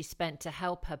money she spent to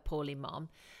help her poorly mum.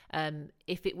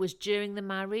 If it was during the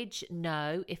marriage,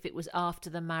 no. If it was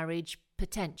after the marriage,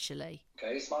 potentially.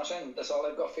 Okay, smashing. That's all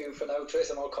I've got for you for now,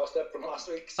 Trace. I'm all caught up from last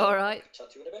week. So all right.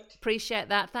 Chat to you in a bit. Appreciate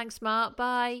that. Thanks, Mark.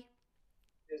 Bye.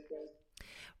 Cheers, guys.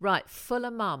 Right, Fuller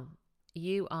Mum,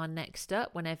 you are next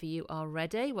up whenever you are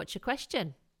ready. What's your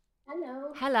question?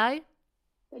 Hello. Hello.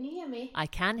 Can you hear me? I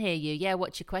can hear you. Yeah,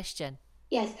 what's your question?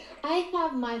 Yes, I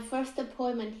have my first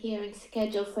appointment hearing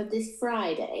scheduled for this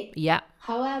Friday. Yeah.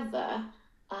 However,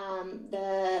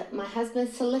 my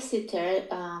husband's solicitor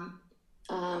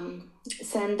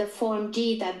sent the Form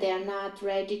G that they are not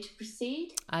ready to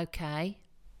proceed. Okay.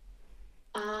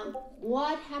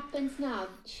 What happens now?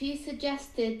 She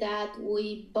suggested that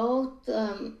we both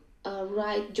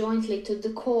write jointly to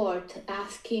the court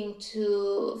asking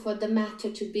for the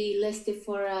matter to be listed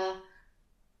for a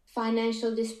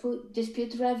financial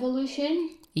dispute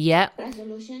resolution. Yeah.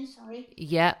 Resolution, sorry.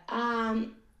 Yeah.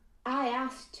 I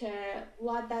asked her,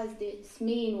 what does this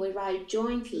mean, we write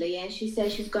jointly? And she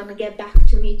said she's going to get back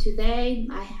to me today.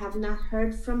 I have not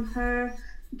heard from her.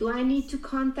 Do I need to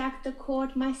contact the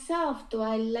court myself? Do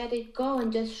I let it go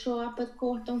and just show up at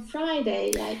court on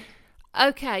Friday?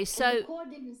 Okay, so the court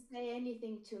didn't say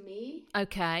anything to me.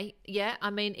 Okay, yeah.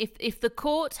 I mean, if the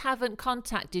court haven't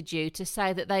contacted you to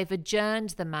say that they've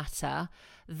adjourned the matter,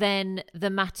 then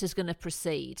the matter's going to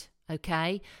proceed.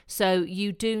 Okay, so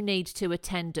you do need to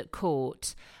attend at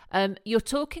court. You're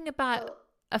talking about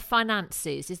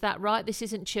finances, is that right? This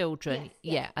isn't children.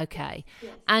 Yes. Yeah. Okay.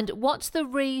 Yes. And what's the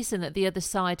reason that the other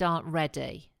side aren't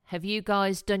ready? Have you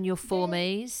guys done your Form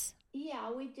Es?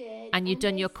 Yeah, we did. And you've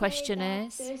done your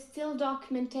questionnaires? There's still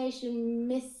documentation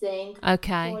missing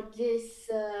for this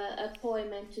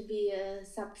appointment to be a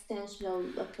substantial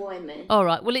appointment. All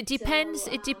right. Well, it depends.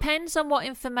 It depends on what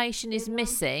information is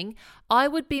missing. I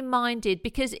would be minded,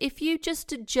 because if you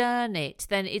just adjourn it,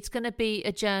 then it's going to be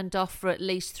adjourned off for at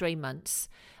least 3 months.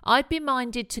 I'd be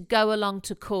minded to go along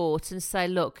to court and say,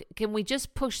 look, can we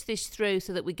just push this through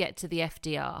so that we get to the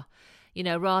FDR?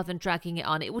 Rather than dragging it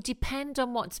on. It will depend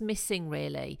on what's missing,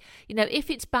 really. If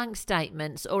it's bank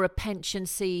statements or a pension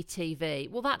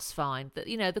CETV, well, that's fine.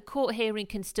 The court hearing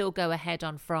can still go ahead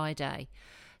on Friday.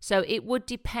 So it would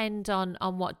depend on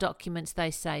what documents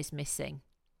they say is missing.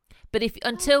 But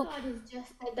until... I thought it's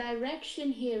just a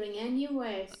direction hearing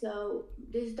anyway, so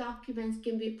these documents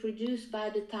can be produced by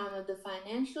the time of the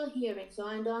financial hearing, so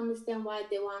I don't understand why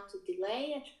they want to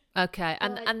delay it. Okay,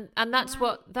 and that's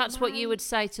what you would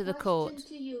say to the court. My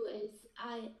question to you is,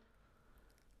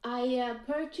 I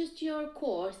purchased your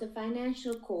course, a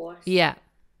financial course. Yeah.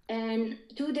 And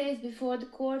 2 days before the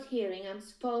court hearing, I'm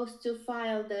supposed to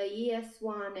file the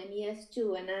ES1 and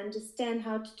ES2, and I understand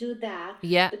how to do that.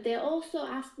 Yeah. But they're also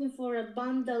asking for a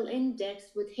bundle index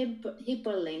with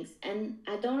hyperlinks, and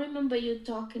I don't remember you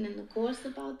talking in the course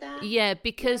about that. Yeah,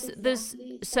 because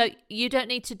so you don't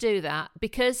need to do that.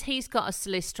 Because he's got a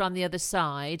solicitor on the other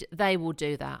side, they will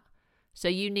do that. So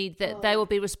you need that they will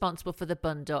be responsible for the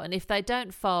bundle, and if they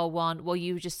don't file one, well,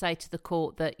 you just say to the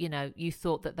court that you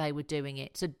thought that they were doing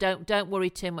it. So don't worry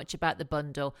too much about the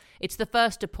bundle. It's the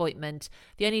first appointment.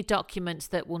 The only documents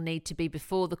that will need to be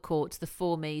before the courts, the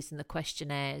Form Es and the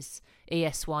questionnaires,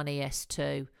 ES1,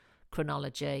 ES2,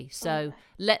 chronology. So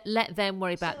let them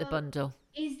worry about the bundle.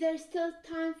 Is there still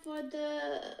time for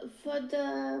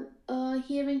the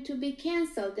hearing to be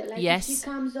cancelled? Like yes. If she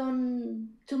comes on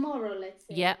tomorrow, let's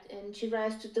say, yep. and she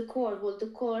writes to the court, will the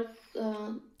court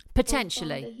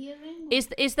potentially the hearing?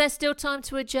 Is there still time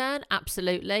to adjourn?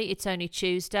 Absolutely. It's only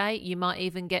Tuesday. You might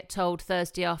even get told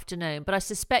Thursday afternoon. But I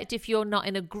suspect if you're not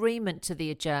in agreement to the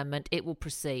adjournment, it will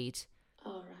proceed.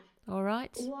 All right. All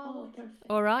right. Wow, perfect.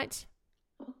 All right.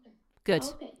 Good.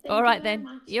 Okay, all right then.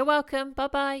 Much. You're welcome.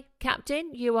 Bye-bye.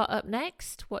 Captain, you are up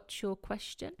next. What's your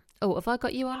question? Oh, have I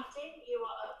got you on? Captain, you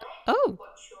are up next. Oh.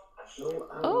 What's your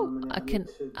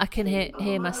question? I can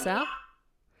hear myself.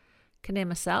 Can hear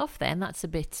myself then. That's a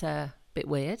bit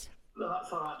weird. No,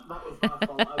 that's all right. That was my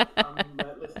fault.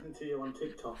 I'm listening to you on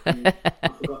TikTok and I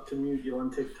forgot to mute you on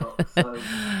TikTok. So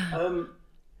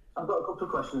I've got a couple of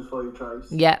questions for you,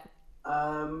 Trace. Yeah.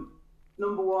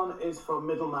 Number one is from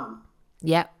Middleman.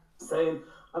 Yeah. Saying,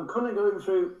 I'm currently going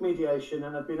through mediation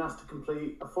and I've been asked to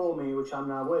complete a Form E, which I'm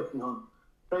now working on.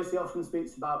 Tracy often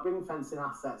speaks about ring fencing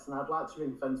assets, and I'd like to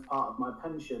ring fence part of my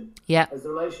pension. Yeah. As the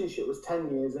relationship was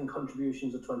 10 years and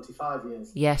contributions are 25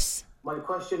 years. Yes. My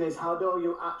question is, how do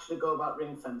you actually go about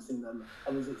ring fencing them?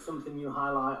 And is it something you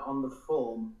highlight on the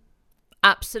form?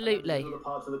 Absolutely. Another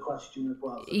part of the question as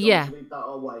well. So yeah. Read that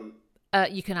or wait.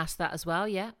 You can ask that as well,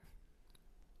 yeah.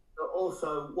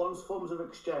 Also, once forms are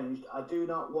exchanged, I do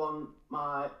not want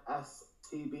my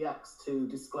STBX to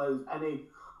disclose any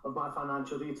of my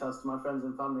financial details to my friends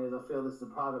and family, as I feel this is a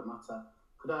private matter.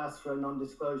 Could I ask for a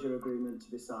non-disclosure agreement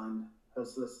to be signed? Her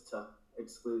solicitor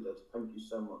excluded. Thank you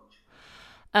so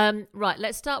much. Right,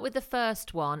 let's start with the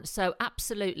first one. So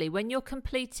absolutely, when you're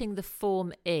completing the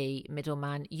Form E,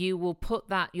 Middleman, you will put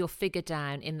your figure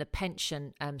down in the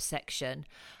pension section.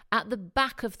 At the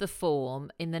back of the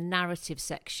form, in the narrative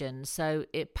section, so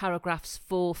paragraphs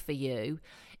 4 for you,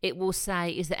 it will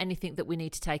say, is there anything that we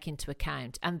need to take into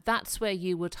account? And that's where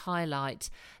you would highlight,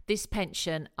 this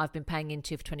pension I've been paying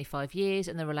into for 25 years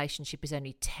and the relationship is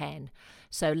only 10.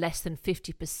 So less than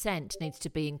 50% needs to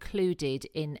be included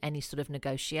in any sort of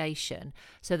negotiation.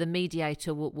 So the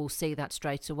mediator will see that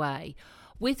straight away.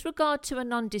 With regard to a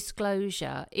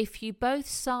non-disclosure, if you both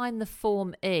sign the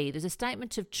Form E, there's a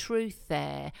statement of truth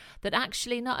there that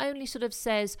actually not only sort of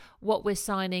says what we're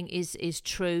signing is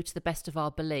true to the best of our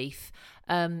belief,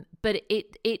 but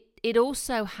it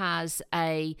also has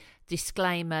a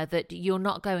disclaimer that you're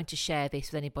not going to share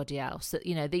this with anybody else,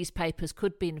 that these papers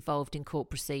could be involved in court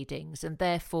proceedings and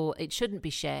therefore it shouldn't be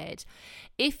shared.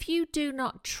 If you do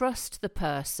not trust the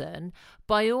person,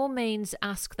 by all means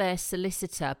ask their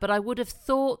solicitor, but I would have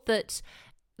thought that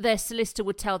their solicitor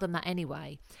would tell them that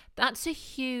anyway. That's a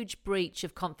huge breach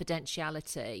of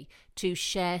confidentiality to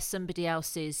share somebody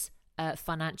else's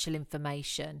financial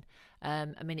information.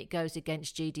 It goes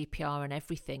against GDPR and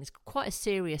everything. It's quite a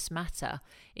serious matter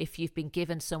if you've been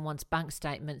given someone's bank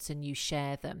statements and you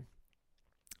share them.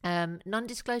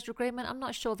 Non-disclosure agreement, I'm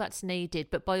not sure that's needed,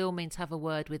 but by all means have a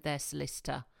word with their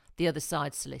solicitor, the other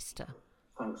side's solicitor.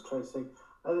 Thanks, Tracy.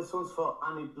 This one's for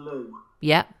Annie Blue.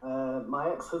 Yeah.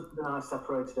 My ex-husband and I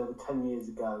separated over 10 years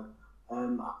ago.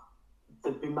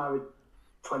 They'd been married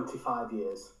 25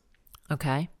 years.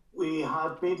 Okay. We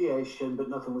had mediation, but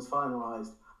nothing was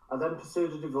finalised. I then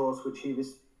pursued a divorce, which he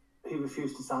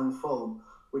refused to sign the form,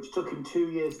 which took him 2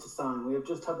 years to sign. We have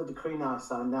just had the decree now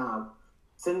signed now.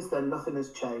 Since then, nothing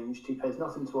has changed. He pays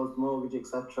nothing towards the mortgage,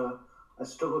 etc. I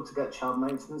struggled to get child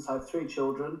maintenance. I have 3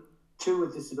 children, 2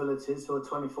 with disabilities who are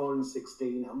 24 and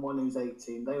 16, and 1 who's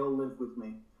 18. They all live with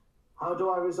me. How do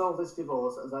I resolve this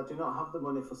divorce, as I do not have the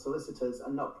money for solicitors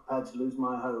and not prepared to lose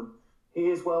my home? He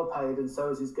is well paid, and so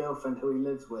is his girlfriend, who he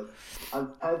lives with. I'm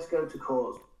prepared to go to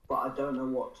court, but I don't know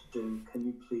what to do. Can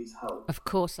you please help? Of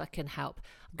course I can help.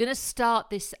 I'm going to start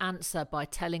this answer by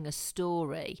telling a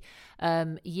story.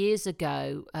 Years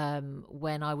ago,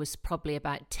 when I was probably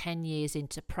about 10 years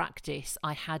into practice,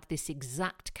 I had this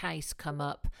exact case come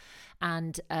up,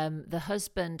 and the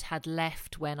husband had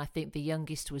left when I think the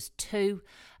youngest was 2,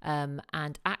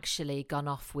 and actually gone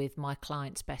off with my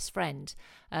client's best friend.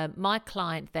 My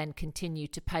client then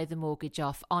continued to pay the mortgage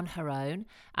off on her own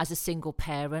as a single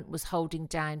parent, was holding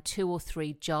down 2 or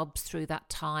 3 jobs through that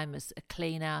time as a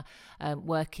cleaner,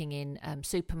 working in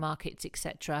supermarkets,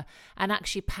 etc., and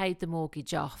actually paid the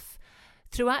mortgage off.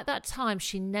 Throughout that time,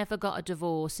 she never got a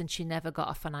divorce and she never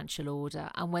got a financial order.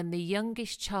 And when the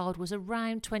youngest child was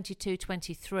around 22,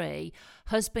 23,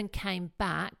 husband came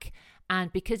back,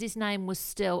 and because his name was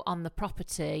still on the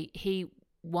property, he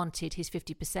wanted his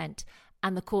 50%.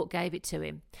 And the court gave it to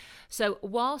him. So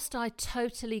whilst I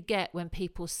totally get when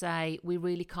people say we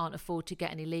really can't afford to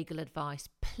get any legal advice,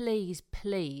 please,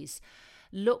 please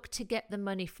look to get the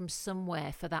money from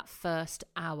somewhere for that first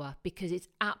hour, because it's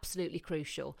absolutely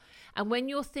crucial. And when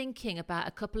you're thinking about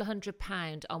a couple of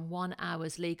 £100 on 1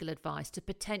 hour's legal advice to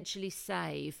potentially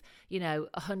save,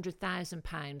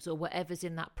 £100,000 or whatever's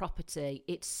in that property,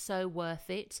 it's so worth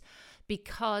it.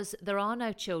 Because there are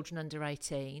no children under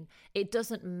 18, it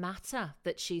doesn't matter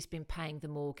that she's been paying the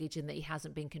mortgage and that he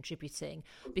hasn't been contributing.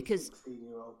 Because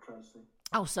 16-year-old Tracy.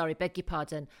 Oh, sorry, beg your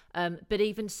pardon. But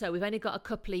even so, we've only got a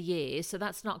couple of years, so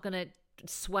that's not going to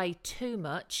sway too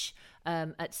much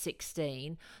at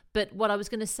 16. But what I was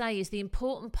going to say is the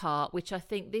important part, which I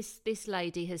think this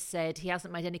lady has said, he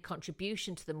hasn't made any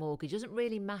contribution to the mortgage, doesn't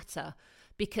really matter.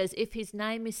 Because if his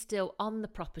name is still on the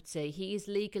property, he is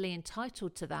legally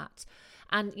entitled to that.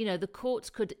 And, the courts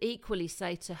could equally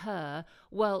say to her,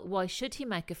 well, why should he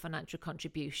make a financial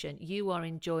contribution? You are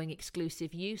enjoying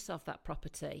exclusive use of that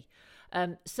property.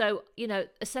 So,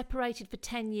 separated for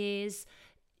 10 years,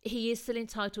 he is still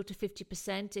entitled to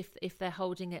 50% if they're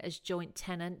holding it as joint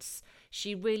tenants.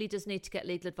 She really does need to get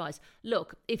legal advice.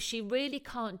 Look, if she really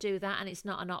can't do that and it's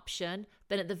not an option,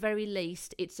 then at the very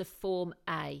least, it's a Form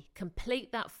A.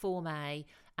 Complete that Form A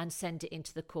and send it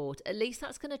into the court. At least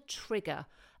that's going to trigger,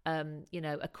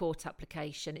 a court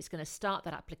application. It's going to start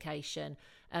that application.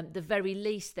 The very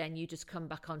least, then you just come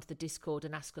back onto the Discord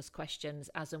and ask us questions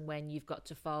as and when you've got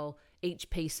to file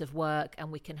each piece of work,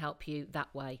 and we can help you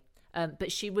that way.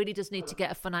 But she really does need to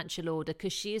get a financial order,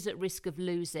 because she is at risk of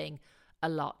losing a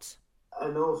lot.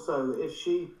 And also, if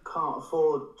she can't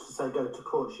afford to, say, go to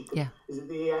court, she could, is it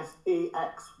the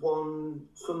EX1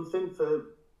 something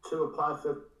to apply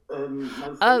for no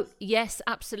fees? Oh, yes,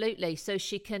 absolutely. So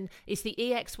she can, it's the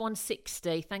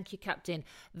EX160, thank you, Captain.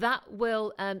 That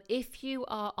will, if you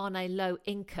are on a low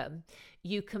income,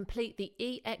 you complete the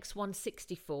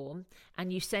EX160 form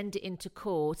and you send it into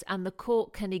court, and the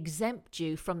court can exempt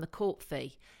you from the court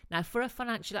fee. Now, for a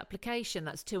financial application,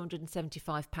 that's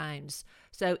 £275.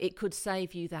 So it could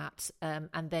save you that,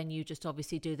 and then you just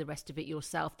obviously do the rest of it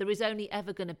yourself. There is only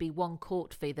ever going to be one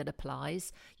court fee that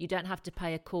applies. You don't have to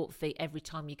pay a court fee every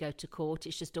time you go to court.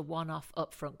 It's just a one-off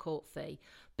upfront court fee.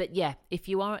 But yeah, if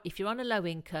you're on a low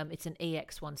income, it's an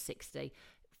EX160.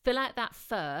 Fill out that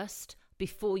first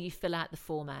before you fill out the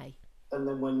Form A. And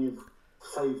then when you've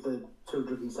saved the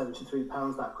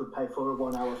 £273, that could pay for a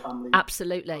 1 hour family.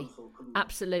 Absolutely.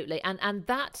 Absolutely. And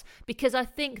that, because I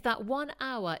think that 1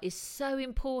 hour is so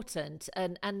important,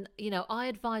 and I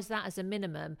advise that as a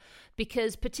minimum,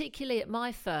 because particularly at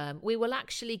my firm, we will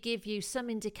actually give you some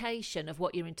indication of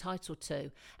what you're entitled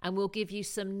to, and we'll give you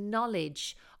some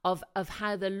knowledge of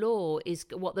how the law is,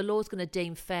 what the law is going to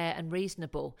deem fair and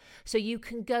reasonable. So you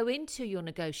can go into your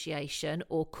negotiation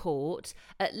or court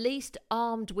at least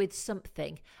armed with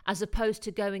something, as opposed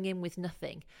to going in with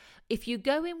nothing. If you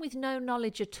go in with no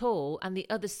knowledge at all and the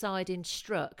other side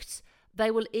instructs,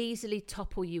 they will easily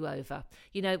topple you over.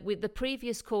 With the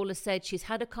previous caller said she's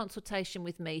had a consultation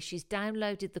with me, she's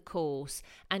downloaded the course,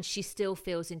 and she still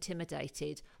feels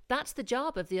intimidated. That's the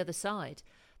job of the other side.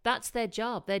 That's their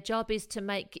job. Their job is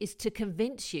to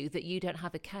convince you that you don't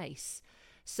have a case.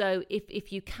 So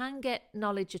if you can get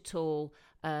knowledge at all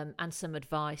and some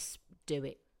advice, do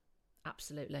it.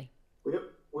 Absolutely.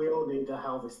 We all need a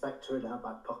Halvis Spectre in our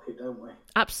back pocket, don't we?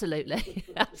 Absolutely.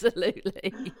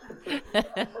 Absolutely.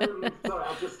 Sorry,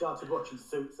 I've just started watching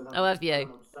Suits. And have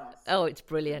you? Oh, it's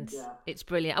brilliant. Yeah. It's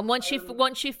brilliant. And once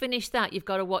you finish that, you've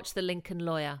got to watch The Lincoln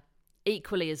Lawyer.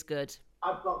 Equally as good.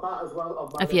 I've got that as well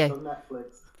on my list on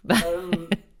Netflix.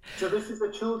 So this is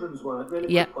a children's one, a really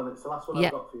quick one. It's the last one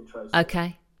I've got for you, Tracy.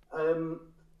 Okay.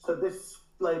 So this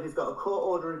lady's got a court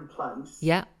order in place.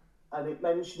 Yeah. And it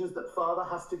mentions that father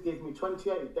has to give me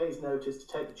 28 days notice to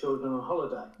take the children on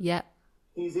holiday. Yeah.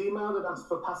 He's emailed and asked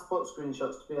for passport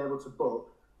screenshots to be able to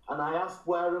book, and I asked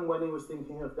where and when he was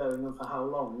thinking of going and for how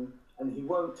long, and he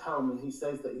won't tell me. He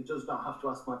says that he does not have to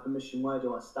ask my permission. Where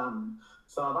do I stand?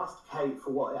 So I've asked Kate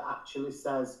for what it actually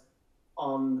says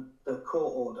on the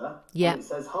court order. Yeah. And it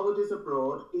says, holidays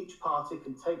abroad, each party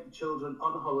can take the children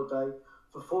on holiday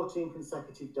for 14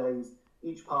 consecutive days.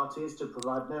 Each party is to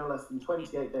provide no less than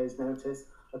 28 days notice,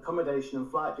 accommodation and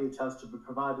flight details to be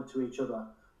provided to each other.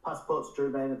 Passports to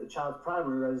remain at the child's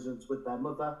primary residence with their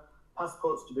mother.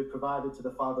 Passports to be provided to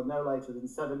the father no later than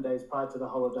 7 days prior to the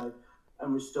holiday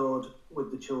and restored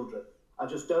with the children. I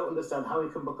just don't understand how he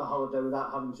can book a holiday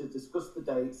without having to discuss the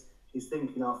dates he's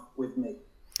thinking of with me.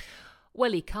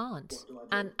 Well, he can't.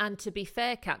 And to be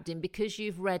fair, Captain, because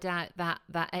you've read out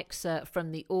that excerpt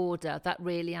from the order, that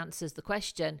really answers the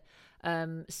question.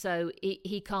 So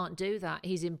he can't do that.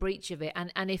 He's in breach of it.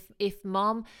 And if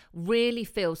Mom really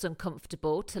feels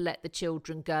uncomfortable to let the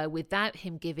children go without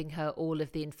him giving her all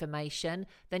of the information,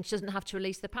 then she doesn't have to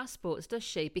release the passports, does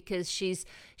she? Because she's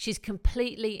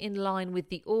completely in line with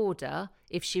the order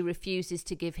if she refuses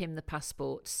to give him the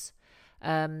passports.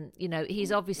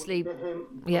 He's obviously... Would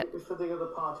it be him, for the other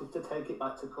parties to take it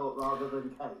back to court rather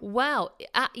than Kate? Well,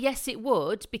 yes, it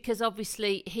would, because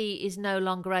obviously he is no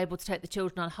longer able to take the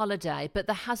children on holiday, but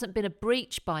there hasn't been a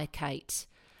breach by Kate.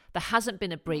 There hasn't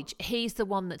been a breach. He's the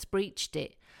one that's breached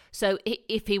it. So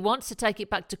if he wants to take it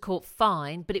back to court,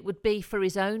 fine, but it would be for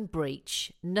his own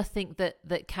breach, nothing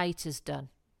that Kate has done.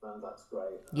 Well, that's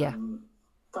great. Yeah.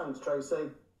 Thanks, Tracy.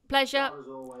 Pleasure. As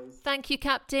always. Thank you,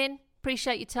 Captain.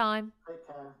 Appreciate your time. Take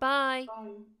care. Bye.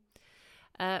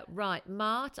 Bye. Right,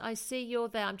 Mart, I see you're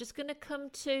there. I'm just going to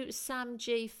come to Sam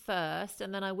G first,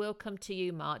 and then I will come to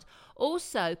you, Mart.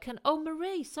 Also,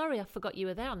 Marie, sorry, I forgot you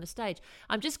were there on the stage.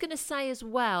 I'm just going to say as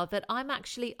well that I'm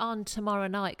actually on tomorrow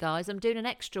night, guys. I'm doing an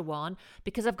extra one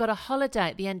because I've got a holiday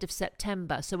at the end of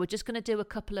September. So we're just going to do a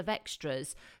couple of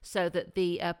extras so that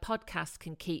the podcast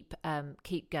can keep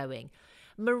going.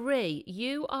 Marie,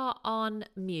 you are on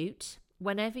mute.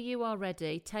 Whenever you are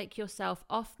ready, take yourself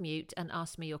off mute and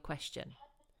ask me your question.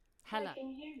 Hello. Can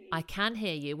you hear me? I can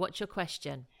hear you. What's your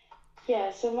question?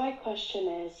 Yeah, so my question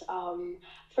is,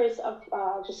 first,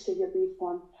 I'll just give you a brief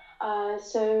one.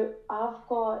 So I've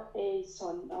got a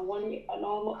son,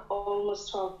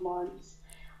 almost 12 months,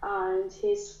 and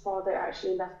his father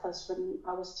actually left us when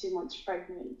I was 2 months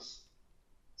pregnant.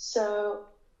 So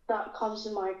that comes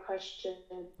to my question.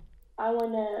 I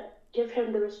want to give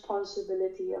him the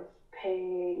responsibility of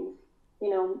paying,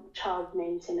 child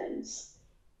maintenance.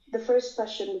 The first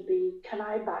question would be, can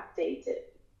I backdate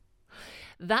it?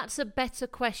 That's a better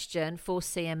question for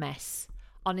CMS.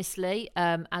 Honestly,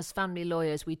 as family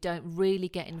lawyers, we don't really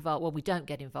get involved. Well, we don't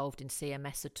get involved in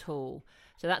CMS at all.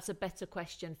 So that's a better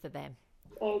question for them.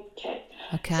 Okay.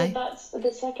 So that's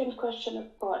the second question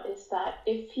I've got is that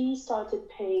if he started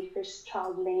paying for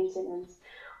child maintenance,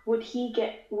 would he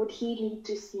need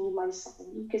to see my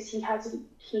son? Because he hasn't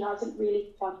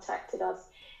really contacted us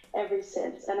ever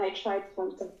since. And I tried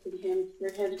contacting him for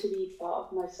him to be part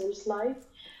of my son's life,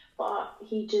 but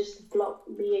he just blocked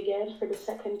me again for the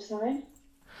second time.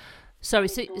 Sorry,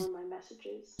 my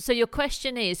messages. So your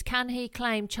question is, can he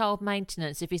claim child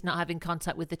maintenance if he's not having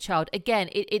contact with the child? Again,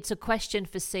 it's a question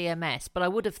for CMS, but I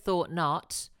would have thought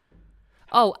not.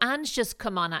 Oh, Anne's just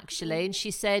come on, actually, and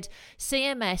she said,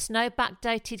 CMS, no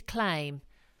backdated claim.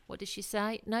 What did she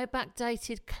say? No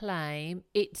backdated claim.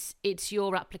 It's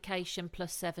your application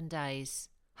plus 7 days.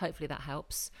 Hopefully that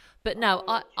helps. But no,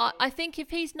 I think if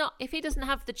he doesn't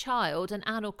have the child, and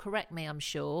Anne will correct me, I'm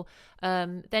sure,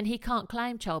 then he can't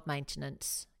claim child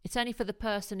maintenance. It's only for the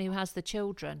person who has the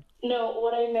children. No,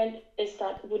 what I meant is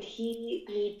that would he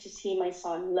need to see my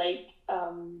son,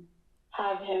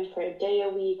 have him for a day a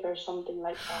week or something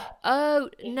like that? Oh,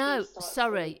 no,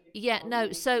 sorry. Yeah,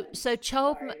 no. So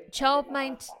child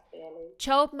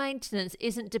maintenance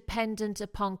isn't dependent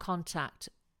upon contact.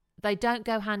 They don't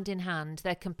go hand in hand.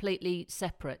 They're completely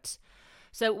separate.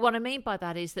 So what I mean by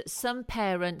that is that some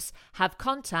parents have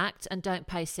contact and don't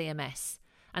pay CMS,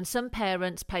 and some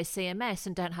parents pay CMS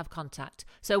and don't have contact.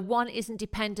 So one isn't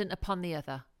dependent upon the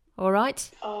other. All right?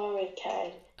 Oh,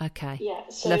 okay. Okay. Yeah,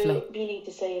 so lovely. Meaning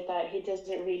to say that he doesn't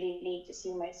really need to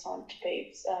see my son to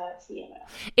pay CMS.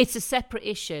 It's a separate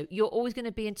issue. You're always going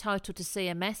to be entitled to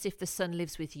CMS if the son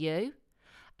lives with you,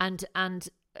 and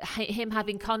him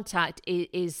having contact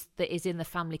is in the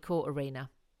family court arena.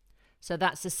 So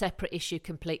that's a separate issue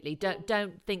completely.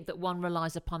 Don't think that one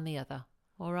relies upon the other.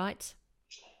 All right?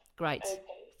 Great. Okay.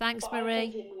 Thanks, but Marie.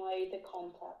 I can deny the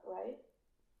contact, right?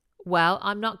 Well,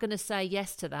 I'm not going to say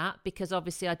yes to that because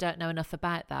obviously I don't know enough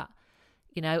about that.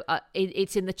 You know,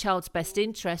 it's in the child's best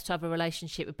interest to have a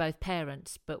relationship with both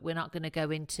parents, but we're not going to go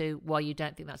into why you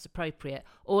don't think that's appropriate.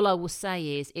 All I will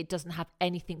say is it doesn't have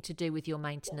anything to do with your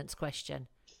maintenance question.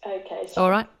 Okay. All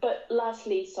right. But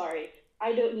lastly, sorry,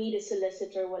 I don't need a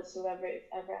solicitor whatsoever if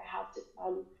ever I have to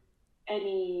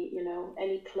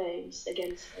any claims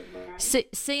against him. Right?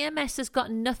 CMS has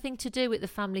got nothing to do with the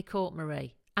family court,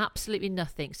 Marie. Absolutely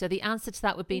nothing. So the answer to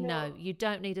that would be no. You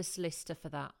don't need a solicitor for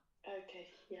that. Okay.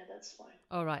 Yeah, that's fine.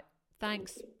 All right.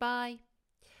 Thanks. Bye.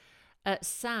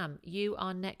 Sam, you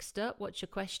are next up. What's your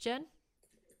question?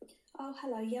 Oh,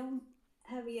 hello, Jan.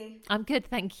 How are you? I'm good,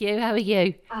 thank you. How are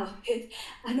you? Oh, good.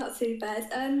 Not too bad.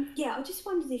 Yeah, I just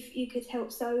wondered if you could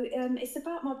help. So it's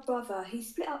about my brother. He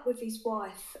split up with his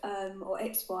wife, or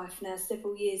ex-wife now,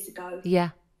 several years ago. Yeah.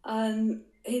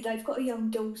 They've got a young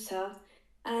daughter,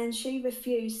 and she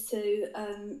refused to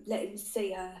let him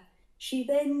see her. She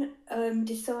then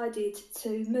decided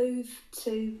to move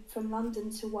from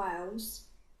London to Wales.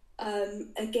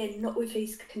 Again, not with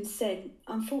his consent.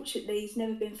 Unfortunately, he's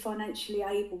never been financially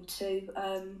able to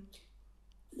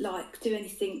do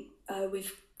anything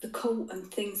with the court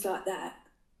and things like that,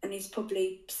 and he's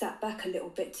probably sat back a little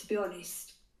bit, to be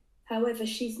honest. However,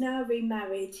 she's now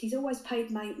remarried. He's always paid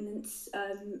maintenance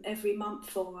every month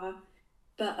for her,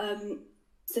 but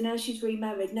so now she's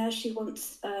remarried. Now she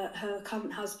wants her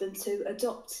current husband to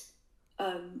adopt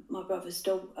my brother's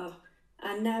daughter.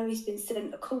 And now he's been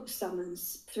sent a court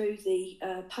summons through the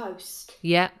post.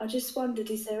 Yeah. I just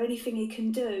wondered, is there anything he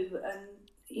can do?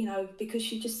 And, because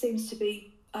she just seems to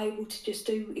be able to just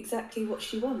do exactly what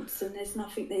she wants, and there's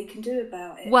nothing that he can do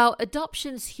about it. Well,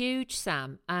 adoption's huge,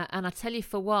 Sam, and I'll tell you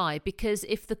for why. Because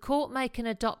if the court make an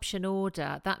adoption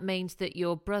order, that means that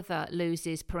your brother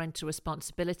loses parental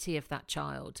responsibility of that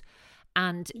child.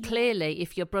 And clearly,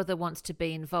 if your brother wants to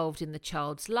be involved in the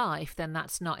child's life, then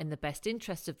that's not in the best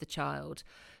interest of the child.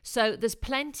 So there's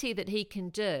plenty that he can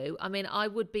do. I mean, I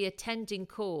would be attending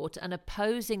court and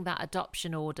opposing that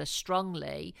adoption order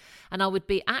strongly. And I would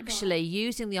be actually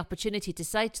using the opportunity to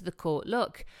say to the court,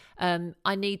 look,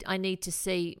 I need to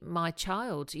see my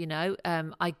child,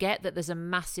 I get that there's a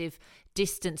massive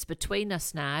distance between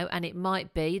us now, and it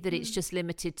might be that it's just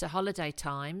limited to holiday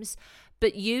times.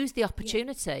 But use the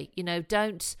opportunity,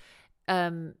 don't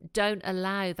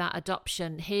allow that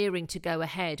adoption hearing to go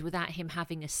ahead without him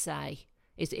having a say,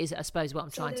 is I suppose what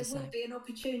I'm trying to say. There would be an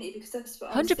opportunity, because that's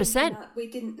what 100%. We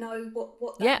didn't know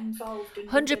what that involved. And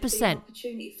 100%. There'd be an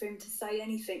opportunity for him to say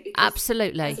anything. Because,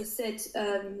 absolutely. As I said,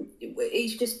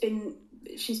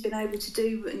 she's been able to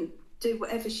do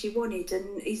whatever she wanted,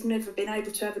 and he's never been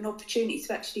able to have an opportunity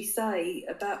to actually say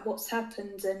about what's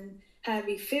happened and how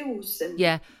he feels, and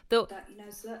so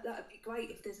that would be great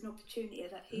if there's an opportunity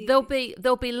of that hearing.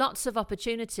 There'll be lots of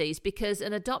opportunities, because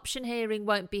an adoption hearing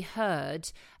won't be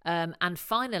heard and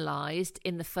finalised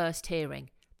in the first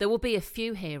hearing. There will be a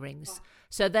few hearings.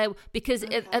 So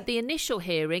at the initial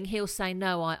hearing, he'll say,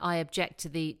 no, I object to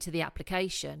the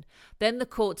application. Then the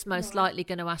court's most likely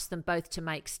going to ask them both to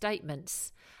make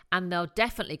statements. And they're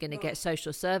definitely going to get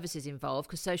social services involved,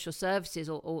 because social services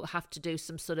will have to do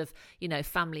some sort of,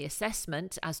 family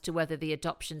assessment as to whether the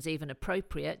adoption's even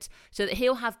appropriate, so that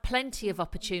he'll have plenty of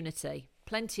opportunity.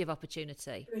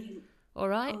 Brilliant. All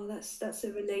right. Oh, that's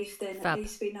a relief then. Fab. At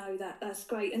least we know that. That's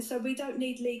great. And so we don't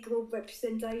need legal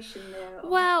representation there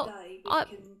on that day. We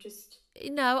can just...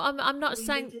 No, I'm not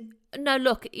saying... No,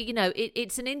 look,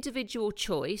 it's an individual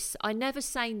choice. I never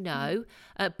say no.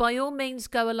 By all means,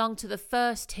 go along to the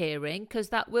first hearing, because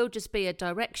that will just be a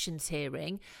directions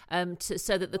hearing,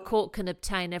 so that the court can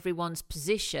obtain everyone's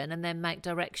position and then make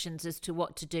directions as to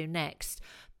what to do next.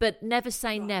 But never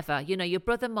say never. Your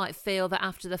brother might feel that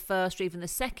after the first or even the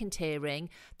second hearing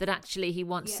that actually he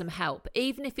wants some help,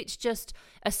 even if it's just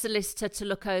a solicitor to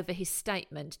look over his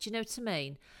statement. Do you know what I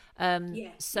mean?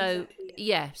 So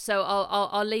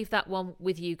I'll leave that one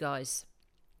with you guys.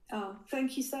 Oh,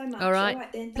 thank you so much. All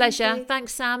right then. Pleasure.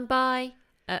 Thanks, Sam. Bye.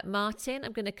 Martin,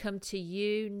 I'm going to come to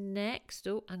you next.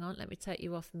 Oh, hang on, let me take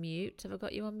you off mute. Have I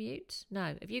got you on mute?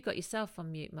 No. Have you got yourself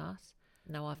on mute, Mart?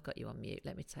 No, I've got you on mute.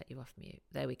 Let me take you off mute.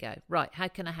 There we go. Right, how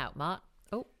can I help, Mart?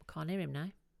 Oh, I can't hear him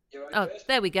now. You're right, Chris?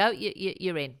 There we go.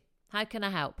 You're in. How can I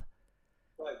help?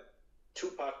 Right,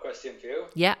 two-part question for you.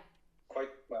 Yeah. Quite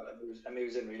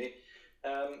amusing, really.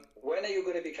 When are you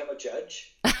going to become a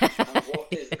judge? And what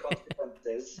is the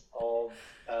consequences of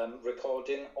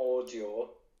recording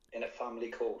audio in a family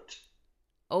court?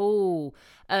 Oh,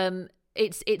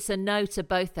 it's a no to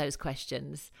both those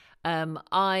questions. I'm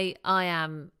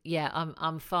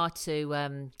far too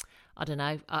I don't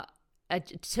know.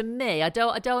 to me, I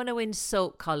don't want to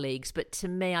insult colleagues, but to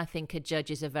me, I think a judge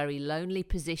is a very lonely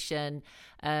position.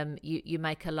 You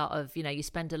make a lot of, you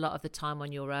spend a lot of the time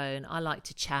on your own. I like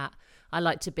to chat. I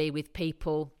like to be with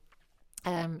people.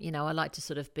 I like to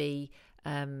sort of be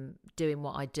doing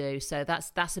what I do. So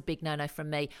that's a big no-no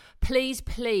from me. Please,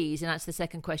 and that's the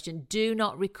second question, do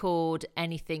not record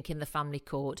anything in the family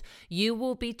court. You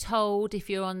will be told if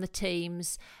you're on the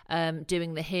Teams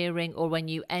doing the hearing, or when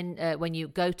you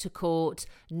go to court,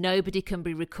 nobody can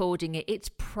be recording it. It's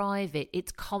private,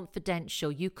 it's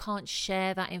confidential. You can't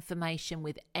share that information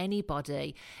with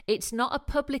anybody. It's not a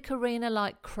public arena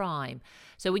like crime.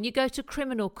 So when you go to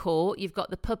criminal court, you've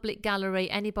got the public gallery,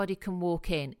 anybody can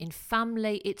walk in. In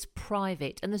family, it's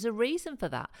private. And there's a reason for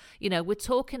that. We're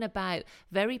talking about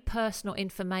very personal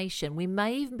information. We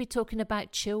may even be talking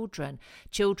about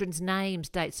children's names,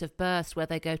 dates of birth, where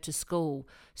they go to school.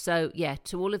 So yeah,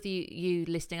 to all of you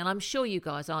listening, and I'm sure you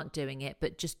guys aren't doing it,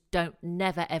 but just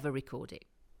never ever record it.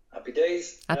 Happy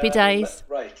days. Happy days.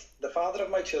 Right. The father of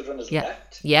my children has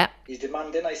left. Yeah. He's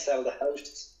demanding I sell the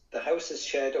house. The house is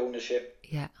shared ownership.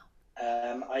 Yeah.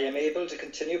 I am able to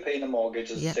continue paying a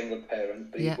mortgage as a single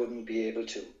parent, but he wouldn't be able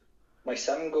to. My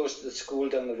son goes to the school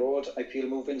down the road. I feel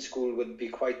moving school would be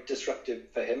quite disruptive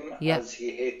for him, as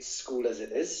he hates school as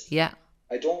it is. Yeah.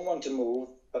 I don't want to move,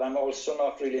 but I'm also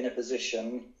not really in a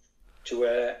position to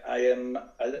where I am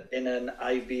in an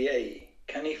IVA.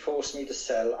 Can he force me to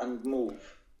sell and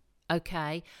move?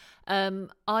 Okay.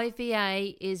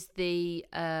 IVA is the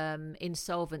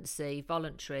insolvency,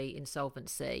 voluntary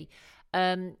insolvency.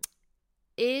 Are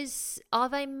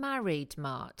they married,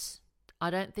 Mart? I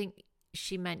don't think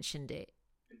she mentioned it.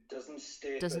 It doesn't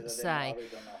state doesn't whether say. they're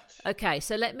married or not. Okay,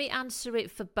 so let me answer it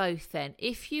for both then.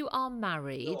 If you are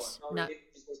married... No.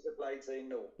 Just replied saying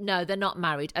no. No, they're not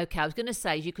married. Okay, I was going to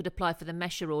say you could apply for the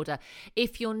measure order.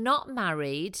 If you're not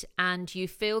married and you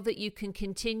feel that you can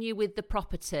continue with the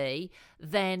property,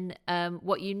 then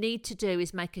what you need to do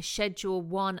is make a Schedule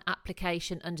 1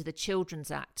 application under the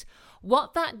Children's Act.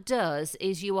 What that does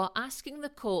is you are asking the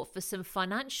court for some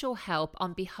financial help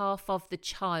on behalf of the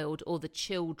child or the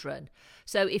children.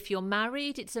 So if you're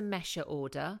married, it's a measure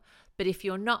order. But if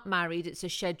you're not married, it's a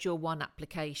Schedule 1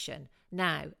 application.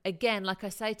 Now, again, like I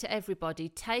say to everybody,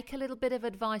 take a little bit of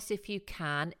advice if you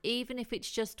can, even if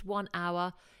it's just 1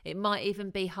 hour. It might even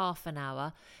be half an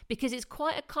hour, because it's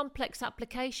quite a complex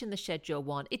application, the Schedule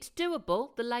 1. It's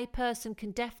doable. The layperson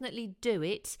can definitely do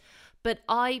it. But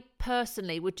I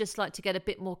personally would just like to get a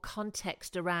bit more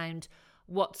context around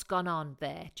what's gone on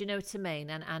there. Do you know what I mean?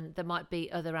 And there might be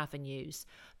other avenues.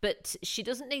 But she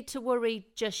doesn't need to worry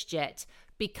just yet,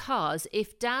 because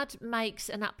if Dad makes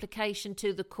an application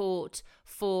to the court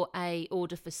for a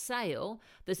order for sale,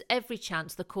 there's every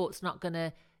chance the court's not going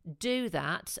to do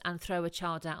that and throw a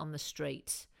child out on the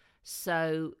street.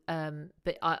 So,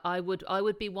 but I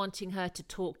would be wanting her to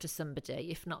talk to somebody,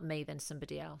 if not me, then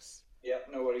somebody else. Yeah,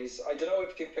 no worries. I don't know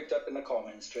if you picked up in the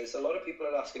comments, Trace. A lot of people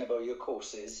are asking about your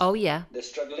courses. Oh, yeah. They're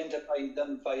struggling to find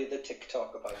them via the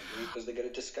TikTok, apparently, because they get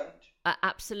a discount.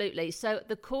 Absolutely. So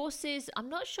the courses, I'm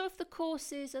not sure if the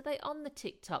courses, are they on the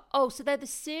TikTok? Oh, so they're the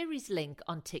series link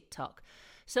on TikTok.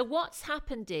 So what's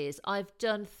happened is I've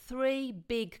done 3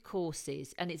 big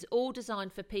courses, and it's all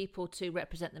designed for people to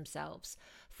represent themselves.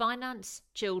 Finance,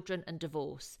 children and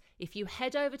divorce. If you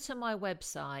head over to my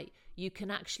website, you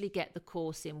can actually get the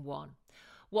course in one.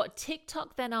 What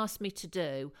TikTok then asked me to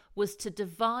do was to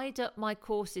divide up my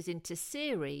courses into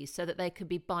series so that they could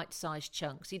be bite-sized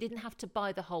chunks. You didn't have to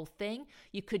buy the whole thing.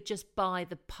 You could just buy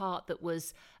the part that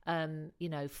was,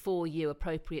 for you,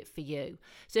 appropriate for you.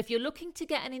 So if you're looking to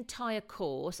get an entire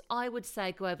course, I would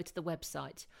say go over to the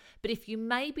website. But if you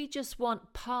maybe just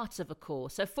want part of a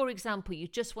course, so for example, you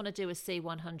just want to do a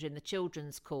C100 in the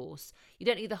children's course, you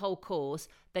don't need the whole course,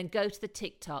 then go to the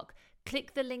TikTok.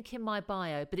 Click the link in my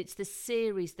bio, but it's the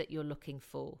series that you're looking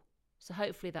for. So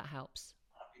hopefully that helps.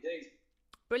 Happy days.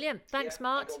 Brilliant. Thanks,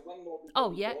 Mart.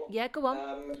 Oh, yeah, go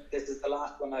on. This is the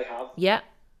last one I have. Yeah.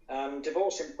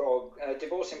 Divorce in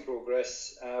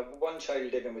progress. One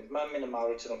child living with mum in a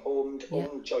marital home,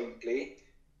 owned jointly.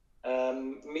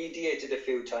 Mediated a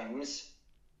few times.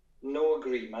 No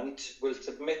agreement. Will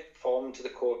submit form to the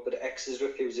court, but ex is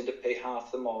refusing to pay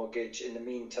half the mortgage in the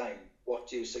meantime. What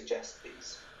do you suggest,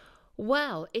 please?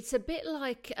 Well, it's a bit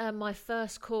like my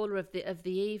first caller of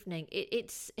the evening.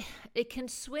 It can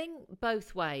swing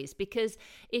both ways, because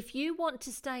if you want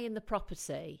to stay in the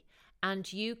property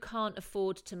and you can't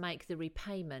afford to make the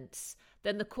repayments,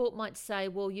 then the court might say,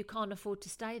 well, you can't afford to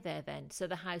stay there then, so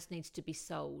the house needs to be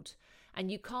sold.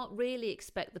 And you can't really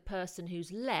expect the person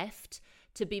who's left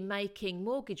to be making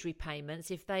mortgage repayments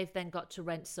if they've then got to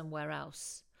rent somewhere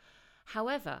else.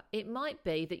 However, it might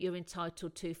be that you're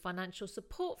entitled to financial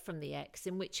support from the ex,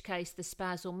 in which case the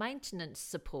spousal maintenance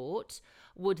support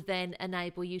would then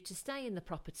enable you to stay in the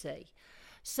property.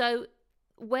 So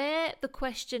where the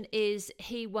question is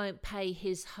he won't pay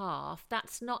his half,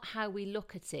 that's not how we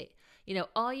look at it. You know,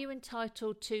 are you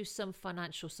entitled to some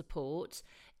financial support?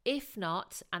 If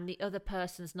not, and the other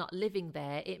person's not living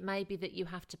there, it may be that you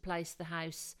have to place the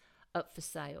house up for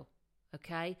sale,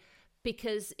 okay?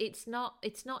 Because it's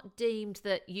not deemed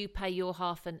that you pay your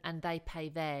half and they pay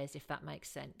theirs, if that makes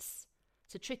sense.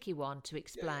 It's a tricky one to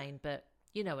explain, but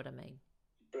you know what I mean.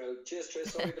 Bro, cheers, Trish.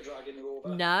 Sorry for dragging you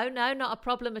over. No, not a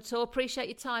problem at all. Appreciate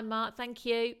your time, Mark. Thank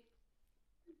you.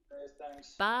 Cheers,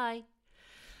 thanks. Bye.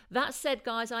 That said,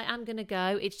 guys, I am going to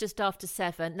go. It's just after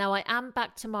 7. Now, I am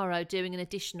back tomorrow doing an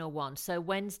additional one. So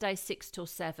Wednesday, 6 till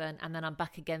 7, and then I'm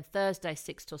back again Thursday,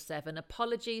 6 till 7.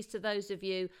 Apologies to those of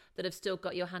you that have still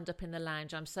got your hand up in the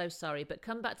lounge. I'm so sorry. But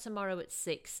come back tomorrow at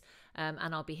 6,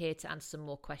 and I'll be here to answer some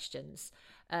more questions.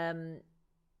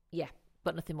 Yeah.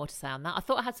 Got nothing more to say on that. I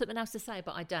thought I had something else to say,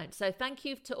 but I don't. So thank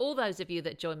you to all those of you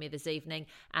that joined me this evening,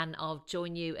 and I'll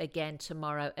join you again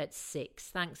tomorrow at 6.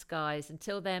 Thanks, guys.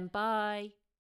 Until then, bye.